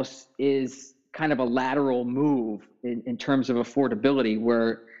townhouse is kind of a lateral move in terms of affordability,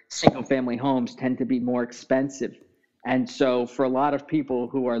 where single family homes tend to be more expensive. And so for a lot of people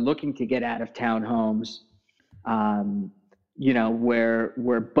who are looking to get out of townhomes,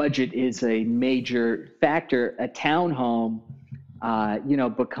 where budget is a major factor, a townhome,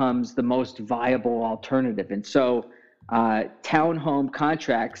 becomes the most viable alternative. And so townhome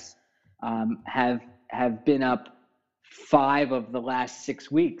contracts have been up 5 of the last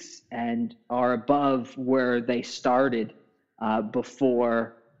 6 weeks and are above where they started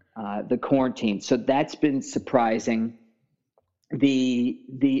before the quarantine. So that's been surprising.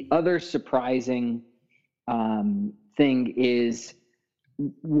 The other surprising thing is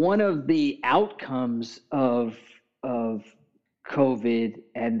one of the outcomes of COVID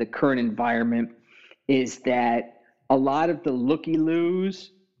and the current environment is that a lot of the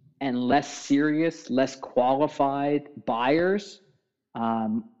looky-loos and less serious, less qualified buyers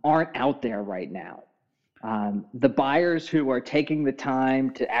aren't out there right now. The buyers who are taking the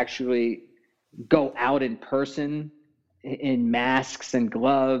time to actually go out in person in masks and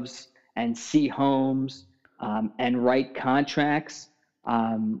gloves and see homes and write contracts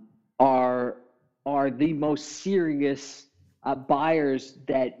are the most serious buyers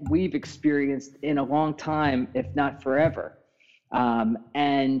that we've experienced in a long time, if not forever.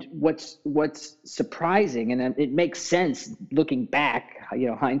 And what's surprising, and it makes sense looking back,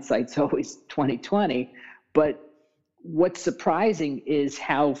 hindsight's always 2020, but what's surprising is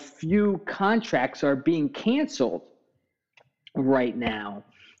how few contracts are being canceled right now,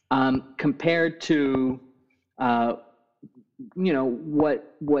 compared to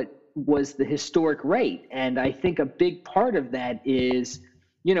what was the historic rate. And I think a big part of that is,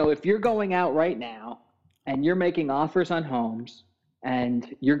 if you're going out right now and you're making offers on homes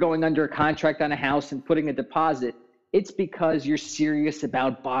and you're going under a contract on a house and putting a deposit, it's because you're serious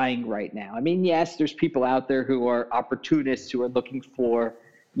about buying right now. I mean, yes, there's people out there who are opportunists who are looking for,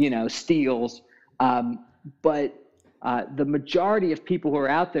 steals. But the majority of people who are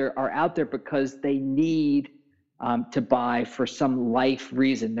out there because they need to buy for some life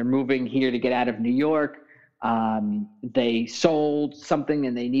reason. They're moving here to get out of New York. They sold something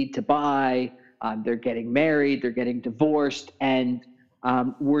and they need to buy. They're getting married, they're getting divorced, and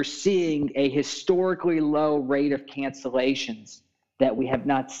we're seeing a historically low rate of cancellations that we have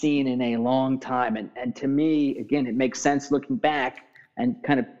not seen in a long time. And to me, again, it makes sense looking back and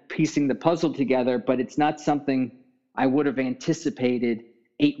kind of piecing the puzzle together, but it's not something I would have anticipated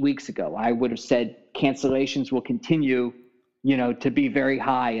 8 weeks ago. I would have said cancellations will continue, to be very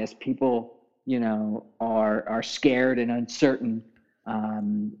high as people, are scared and uncertain.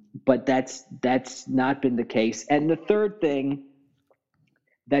 But that's not been the case. And the third thing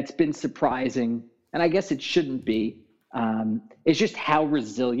that's been surprising, and I guess it shouldn't be, is just how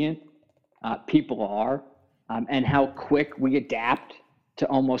resilient people are, and how quick we adapt to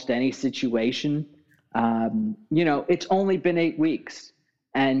almost any situation. It's only been 8 weeks,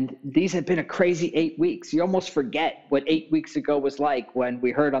 and these have been a crazy 8 weeks. You almost forget what 8 weeks ago was like when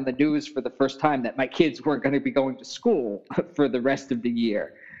we heard on the news for the first time that my kids weren't going to be going to school for the rest of the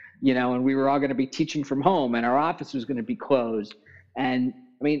year, and we were all going to be teaching from home and our office was going to be closed. And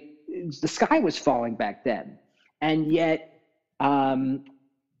I mean, the sky was falling back then. And yet,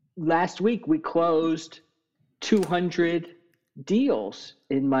 last week we closed 200 deals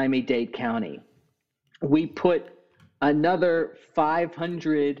in Miami-Dade County. We put another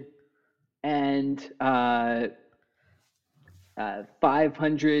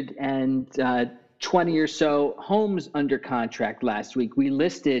 520 or so homes under contract last week. We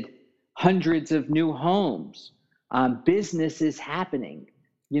listed hundreds of new homes. Business is happening.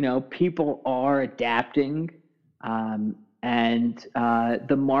 People are adapting, and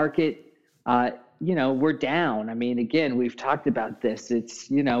the market, we're down. I mean, again, we've talked about this. It's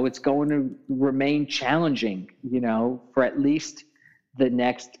going to remain challenging, for at least the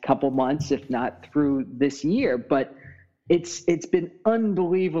next couple months, if not through this year. But it's been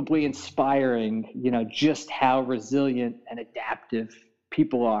unbelievably inspiring, just how resilient and adaptive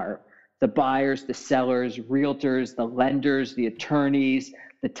people are. The buyers, the sellers, realtors, the lenders, the attorneys,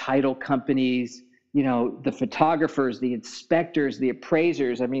 the title companies, the photographers, the inspectors, the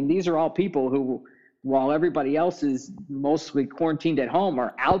appraisers. I mean, these are all people who, while everybody else is mostly quarantined at home,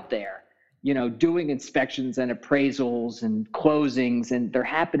 are out there, doing inspections and appraisals and closings, and they're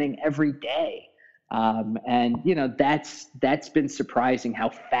happening every day. That's been surprising how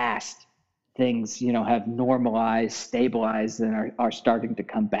fast things, have normalized, stabilized, and are starting to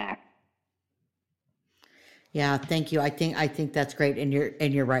come back. Yeah, thank you. I think that's great, and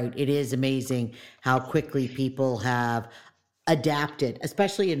you're right. It is amazing how quickly people have adapted,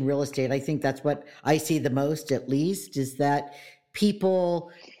 especially in real estate. I think that's what I see the most, at least, is that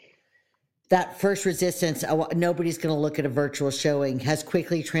people, that first resistance, nobody's going to look at a virtual showing, has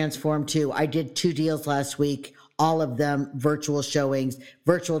quickly transformed to, I did 2 deals last week, all of them virtual showings,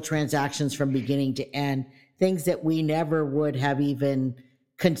 virtual transactions from beginning to end, things that we never would have even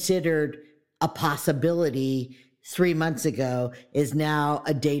considered a possibility 3 months ago is now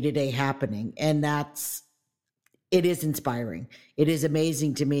a day-to-day happening. And it is inspiring. It is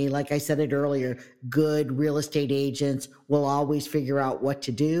amazing to me. Like I said it earlier, good real estate agents will always figure out what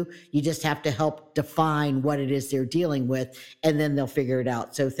to do. You just have to help define what it is they're dealing with, and then they'll figure it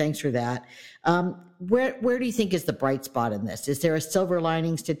out. So thanks for that. Where do you think is the bright spot in this? Is there a silver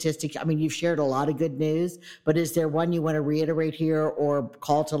lining statistic? I mean, you've shared a lot of good news, but is there one you want to reiterate here or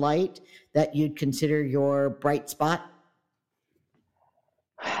call to light that you'd consider your bright spot?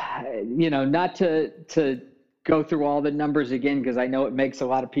 Not to go through all the numbers again, because I know it makes a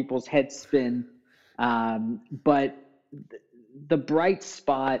lot of people's heads spin. But the bright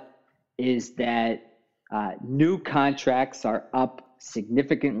spot is that new contracts are up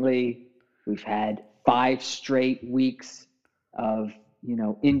significantly. We've had 5 straight weeks of,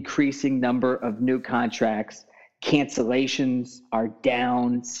 increasing number of new contracts. Cancellations are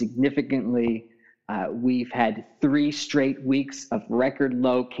down significantly. We've had 3 straight weeks of record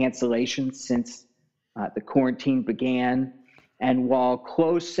low cancellations since the quarantine began. And while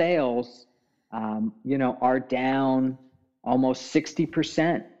closed sales, are down almost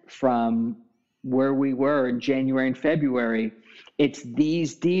 60% from where we were in January and February, it's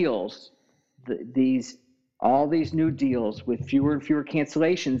these deals, all these new deals with fewer and fewer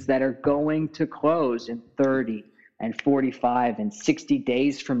cancellations that are going to close in 30 and 45 and 60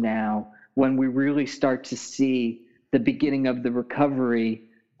 days from now, when we really start to see the beginning of the recovery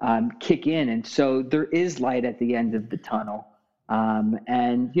kick in. And so there is light at the end of the tunnel.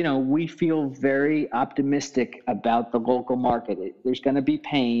 And we feel very optimistic about the local market. There's going to be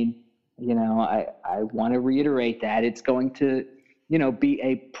pain. I want to reiterate that it's going to, be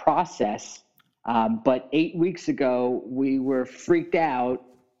a process. But 8 weeks ago, we were freaked out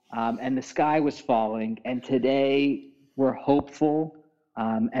and the sky was falling. And today we're hopeful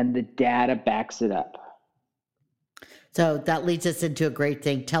and the data backs it up. So that leads us into a great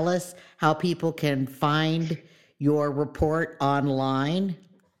thing. Tell us how people can find your report online.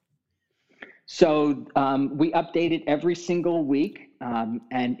 So we update it every single week,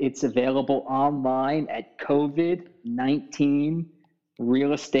 and it's available online at COVID-19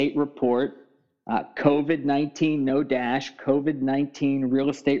 Real Estate Report, COVID-19, no dash, COVID-19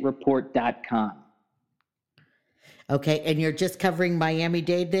 realestatereport.com. Okay, and you're just covering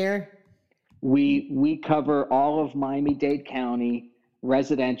Miami-Dade there? We cover all of Miami-Dade County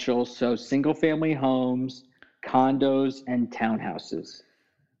residential, so single-family homes, condos, and townhouses.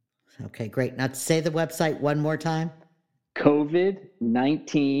 Okay, great. Now say the website one more time.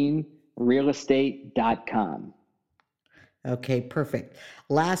 COVID-19realestate.com. Okay, perfect.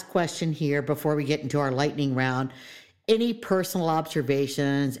 Last question here before we get into our lightning round. Any personal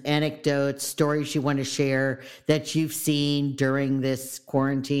observations, anecdotes, stories you want to share that you've seen during this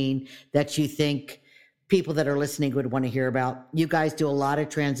quarantine that you think people that are listening would want to hear about? You guys do a lot of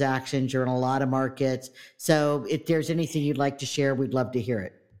transactions. You're in a lot of markets. So if there's anything you'd like to share, we'd love to hear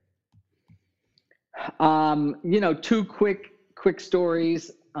it. 2 quick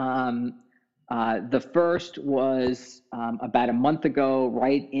stories. The first was about a month ago,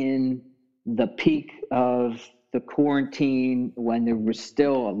 right in the peak of the quarantine, when there was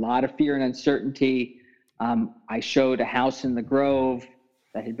still a lot of fear and uncertainty. I showed a house in the Grove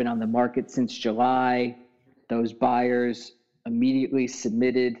that had been on the market since July. Those buyers immediately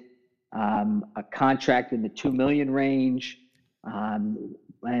submitted a contract in the 2 million range,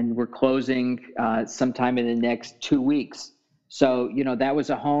 and we're closing sometime in the next 2 weeks. So, that was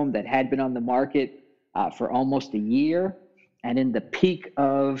a home that had been on the market for almost a year. And in the peak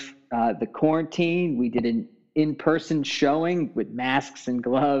of the quarantine, we did an in-person showing with masks and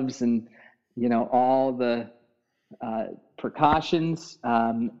gloves and, all the precautions.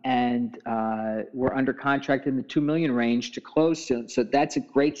 And we're under contract in the 2 million range to close soon. So that's a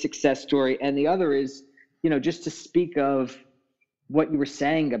great success story. And the other is, just to speak of what you were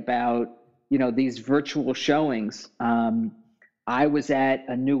saying about, these virtual showings. I was at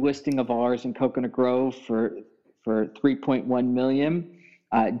a new listing of ours in Coconut Grove for 3.1 million,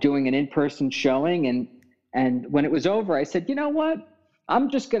 doing an in-person showing. And when it was over, I said, you know what? I'm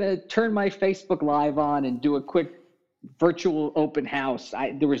just going to turn my Facebook Live on and do a quick virtual open house.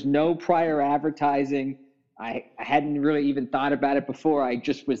 There was no prior advertising. I hadn't really even thought about it before. I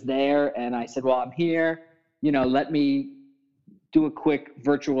just was there and I said, well, I'm here, let me do a quick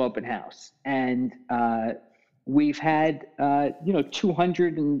virtual open house. And we've had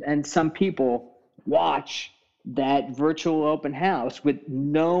 200 and some people watch that virtual open house with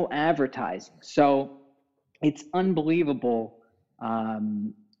no advertising. So it's unbelievable, how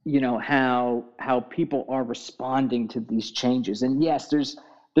people are responding to these changes. And yes, there's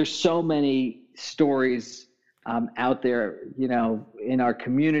so many stories out there, in our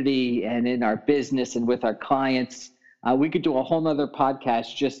community and in our business and with our clients. We could do a whole nother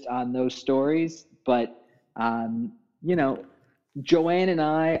podcast just on those stories, but Joanne and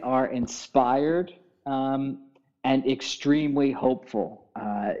I are inspired and extremely hopeful.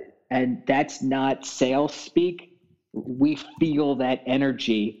 And that's not sales speak. We feel that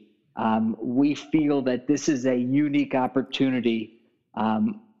energy. We feel that this is a unique opportunity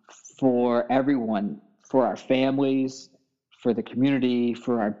for everyone, for our families, for the community,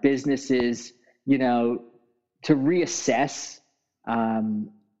 for our businesses, to reassess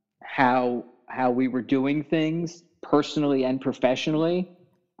how we were doing things personally and professionally,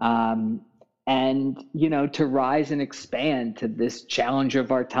 and to rise and expand to this challenge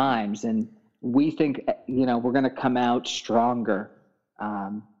of our times. And we think we're going to come out stronger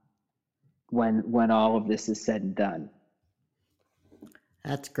when all of this is said and done.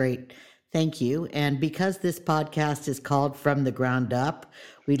 That's great. Thank you. And because this podcast is called From the Ground Up,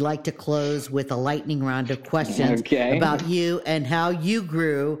 we'd like to close with a lightning round of questions about you and how you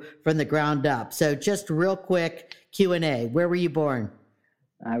grew from the ground up. So just real quick Q&A. Where were you born?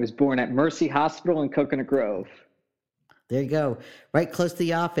 I was born at Mercy Hospital in Coconut Grove. There you go. Right close to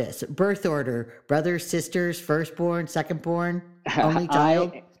the office. Birth order, brothers, sisters, firstborn, secondborn, only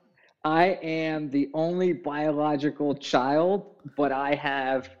child? I am the only biological child, but I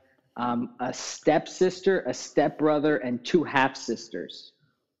have a stepsister, a stepbrother, and 2 half-sisters.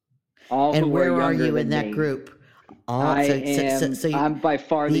 All and who where are you in that me. Group? I'm by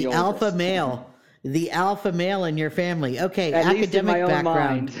far the oldest. Alpha male. The alpha male in your family. Okay, at academic least in my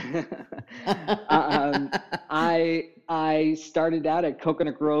background. Own mind. I started out at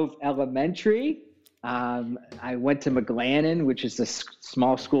Coconut Grove Elementary. I went to McGlannon, which is a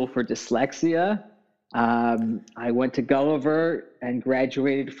small school for dyslexia. I went to Gulliver and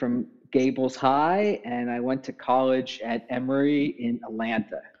graduated from Gables High, and I went to college at Emory in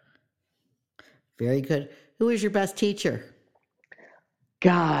Atlanta. Very good. Who was your best teacher?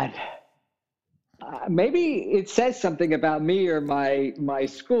 God, maybe it says something about me or my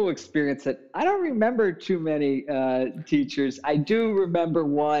school experience that I don't remember too many teachers. I do remember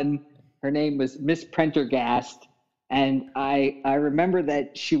one. Her name was Miss Prendergast. And I remember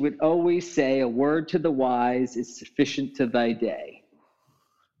that she would always say, a word to the wise is sufficient to thy day.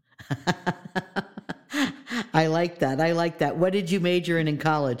 I like that. What did you major in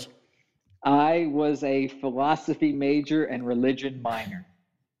college? I was a philosophy major and religion minor.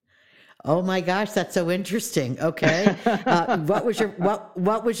 Oh my gosh, that's so interesting. Okay.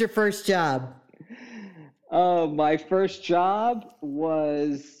 What was your first job? Oh, my first job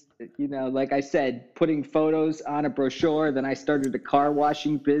was, like I said, putting photos on a brochure. Then I started a car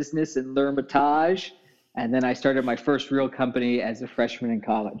washing business in L'Hermitage. And then I started my first real company as a freshman in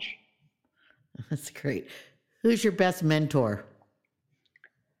college. That's great. Who's your best mentor?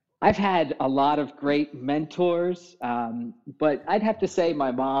 I've had a lot of great mentors, but I'd have to say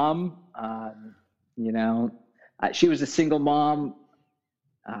my mom. She was a single mom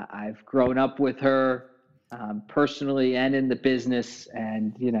I've grown up with her personally and in the business,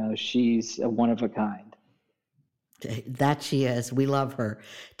 and she's a one of a kind. That she is. We love her.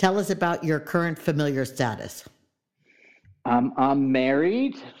 Tell us about your current familiar status. I'm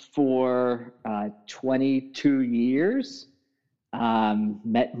married for 22 years.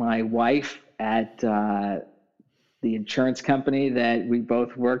 Met my wife at the insurance company that we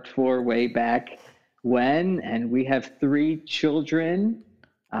both worked for way back when, and we have 3 children.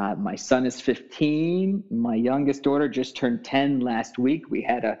 My son is 15. My youngest daughter just turned 10 last week. We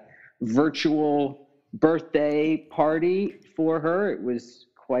had a virtual birthday party for her. It was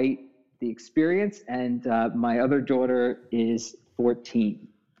quite the experience. And my other daughter is 14.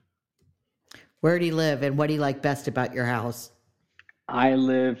 Where do you live, and what do you like best about your house? I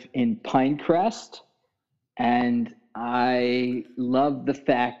live in Pinecrest, and I love the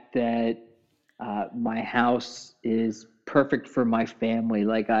fact that my house is perfect for my family.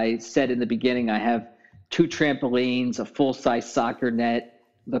 Like I said in the beginning, I have 2 trampolines, a full-size soccer net,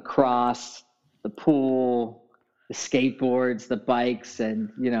 lacrosse, the pool, the skateboards, the bikes,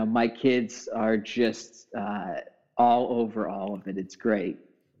 and my kids are just all over all of it. It's great.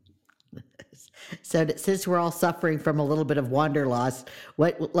 So since we're all suffering from a little bit of wanderlust,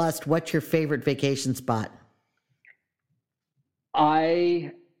 what's your favorite vacation spot?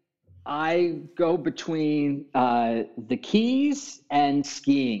 I go between the Keys and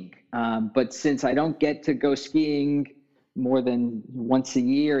skiing, but since I don't get to go skiing more than once a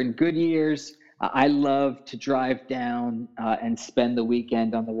year in good years, I love to drive down and spend the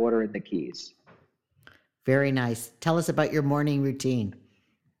weekend on the water in the Keys. Very nice. Tell us about your morning routine.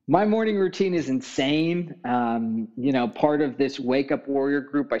 My morning routine is insane. Part of this Wake Up Warrior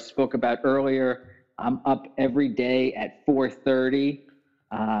group I spoke about earlier, I'm up every day at 4:30.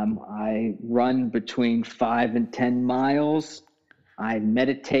 I run between 5 and 10 miles. I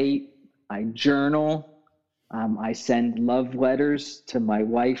meditate. I journal. I send love letters to my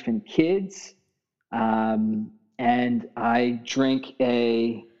wife and kids. And I drink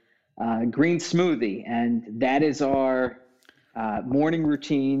a green smoothie. And that is our morning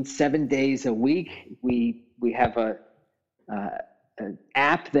routine, 7 days a week. We have an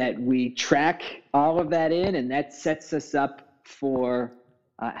app that we track all of that in, and that sets us up for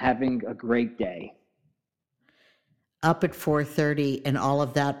having a great day. Up at 4:30 and all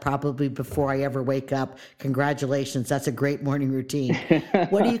of that probably before I ever wake up. Congratulations. That's a great morning routine.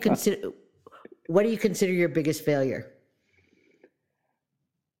 What do you consider your biggest failure?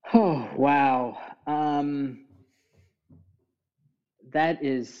 Oh, wow. That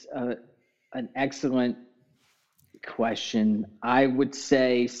is an excellent question. I would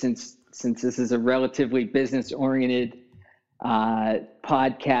say since this is a relatively business-oriented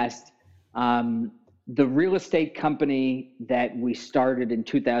podcast, the real estate company that we started in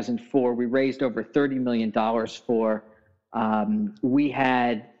 2004, we raised over $30 million for. We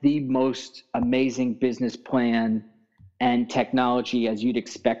had the most amazing business plan and technology as you'd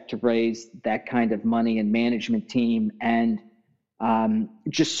expect to raise that kind of money, and management team, and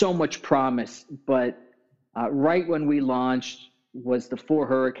just so much promise. But right when we launched was the 4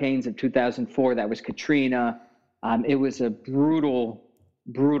 hurricanes of 2004. That was Katrina. It was a brutal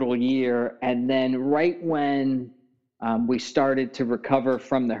year. And then right when we started to recover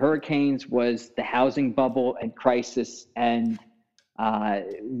from the hurricanes was the housing bubble and crisis. And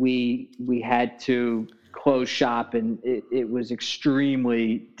we had to close shop, and it was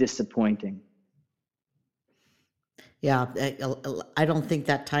extremely disappointing. Yeah, I don't think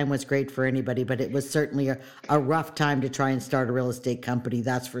that time was great for anybody, but it was certainly a rough time to try and start a real estate company,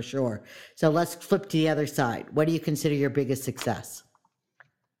 that's for sure. So let's flip to the other side. What do you consider your biggest success?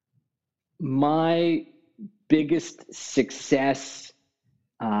 My biggest success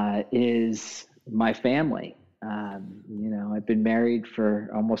is my family. I've been married for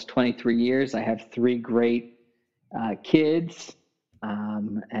almost 23 years. I have 3 great kids.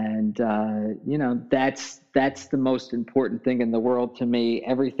 That's the most important thing in the world to me.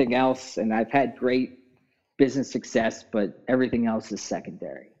 Everything else, and I've had great business success, but everything else is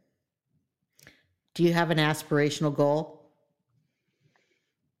secondary. Do you have an aspirational goal?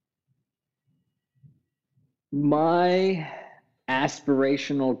 My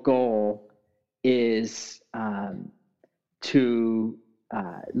aspirational goal is to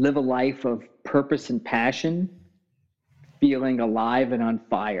live a life of purpose and passion, feeling alive and on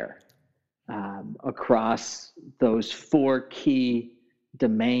fire across those 4 key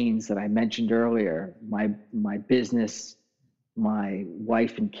domains that I mentioned earlier: my business, my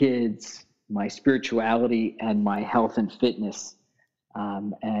wife and kids, my spirituality, and my health and fitness.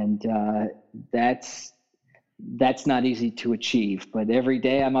 that's not easy to achieve. But every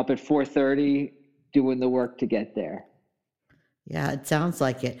day I'm up at 4:30 doing the work to get there. Yeah, it sounds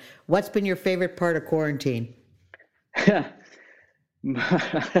like it. What's been your favorite part of quarantine?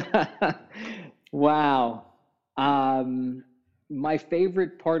 Wow. My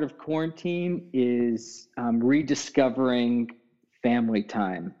favorite part of quarantine is rediscovering family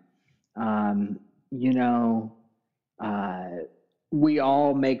time. Um, you know, we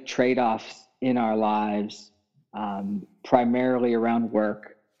all make trade-offs in our lives, primarily around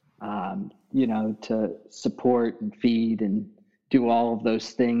work, to support and feed and do all of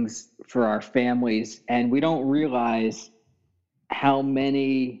those things for our families. And we don't realize how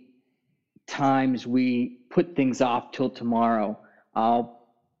many times we put things off till tomorrow. I'll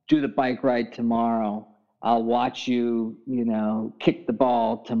do the bike ride tomorrow. I'll watch you, kick the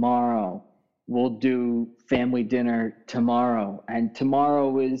ball tomorrow. We'll do family dinner tomorrow. And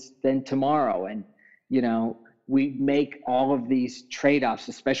tomorrow is then tomorrow. And, we make all of these trade-offs,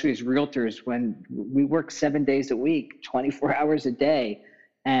 especially as realtors, when we work 7 days a week, 24 hours a day.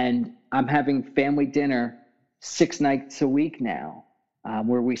 And I'm having family dinner 6 nights a week now,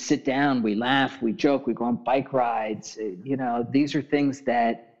 where we sit down, we laugh, we joke, we go on bike rides. These are things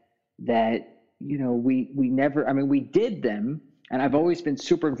that we never, we did them, and I've always been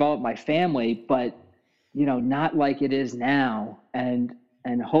super involved with my family, but not like it is now. And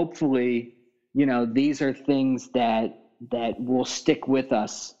hopefully, these are things that will stick with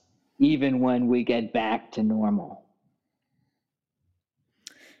us even when we get back to normal.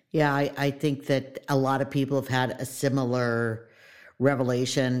 Yeah, I think that a lot of people have had a similar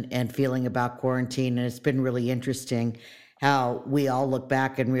revelation and feeling about quarantine. And it's been really interesting how we all look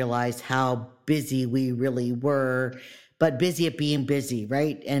back and realize how busy we really were, but busy at being busy,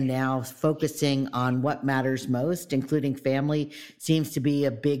 right? And now focusing on what matters most, including family, seems to be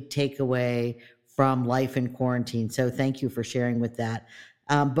a big takeaway from life in quarantine. So thank you for sharing with that.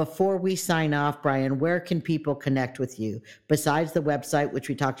 Before we sign off, Brian, where can people connect with you besides the website, which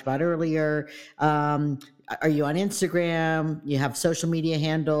we talked about earlier? Are you on Instagram? You have social media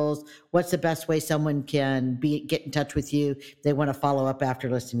handles? What's the best way someone can get in touch with you if they want to follow up after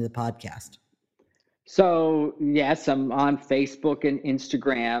listening to the podcast? So yes, I'm on Facebook and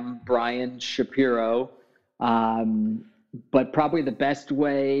Instagram, Brian Shapiro. But probably the best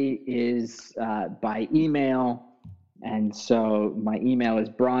way is by email. And so my email is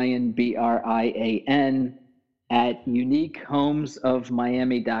Brian, Brian, at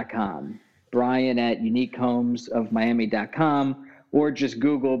uniquehomesofmiami.com. Brian at uniquehomesofmiami.com, or just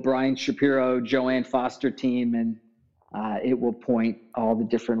Google Brian Shapiro, Joanne Foster team, and it will point all the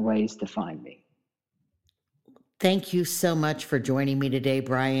different ways to find me. Thank you so much for joining me today,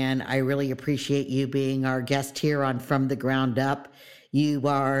 Brian. I really appreciate you being our guest here on From the Ground Up. You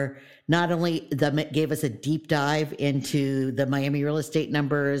are not only gave us a deep dive into the Miami real estate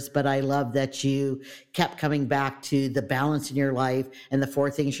numbers, but I love that you kept coming back to the balance in your life and the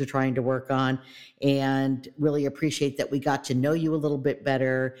 4 things you're trying to work on, and really appreciate that we got to know you a little bit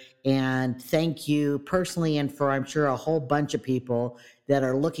better. And thank you personally, and for, I'm sure, a whole bunch of people that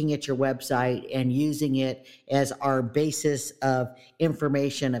are looking at your website and using it as our basis of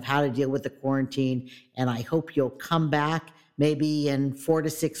information of how to deal with the quarantine. And I hope you'll come back maybe in 4 to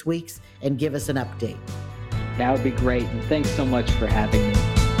 6 weeks and give us an update. That would be great. And thanks so much for having me.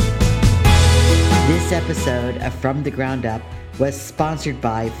 This episode of From the Ground Up was sponsored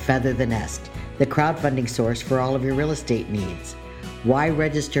by Feather the Nest, the crowdfunding source for all of your real estate needs. Why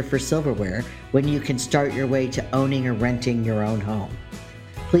register for silverware when you can start your way to owning or renting your own home?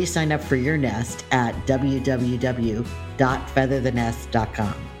 Please sign up for your nest at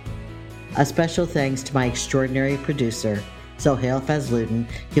www.featherthenest.com. A special thanks to my extraordinary producer, Sohail Fazludin,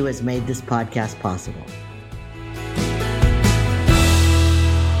 who has made this podcast possible.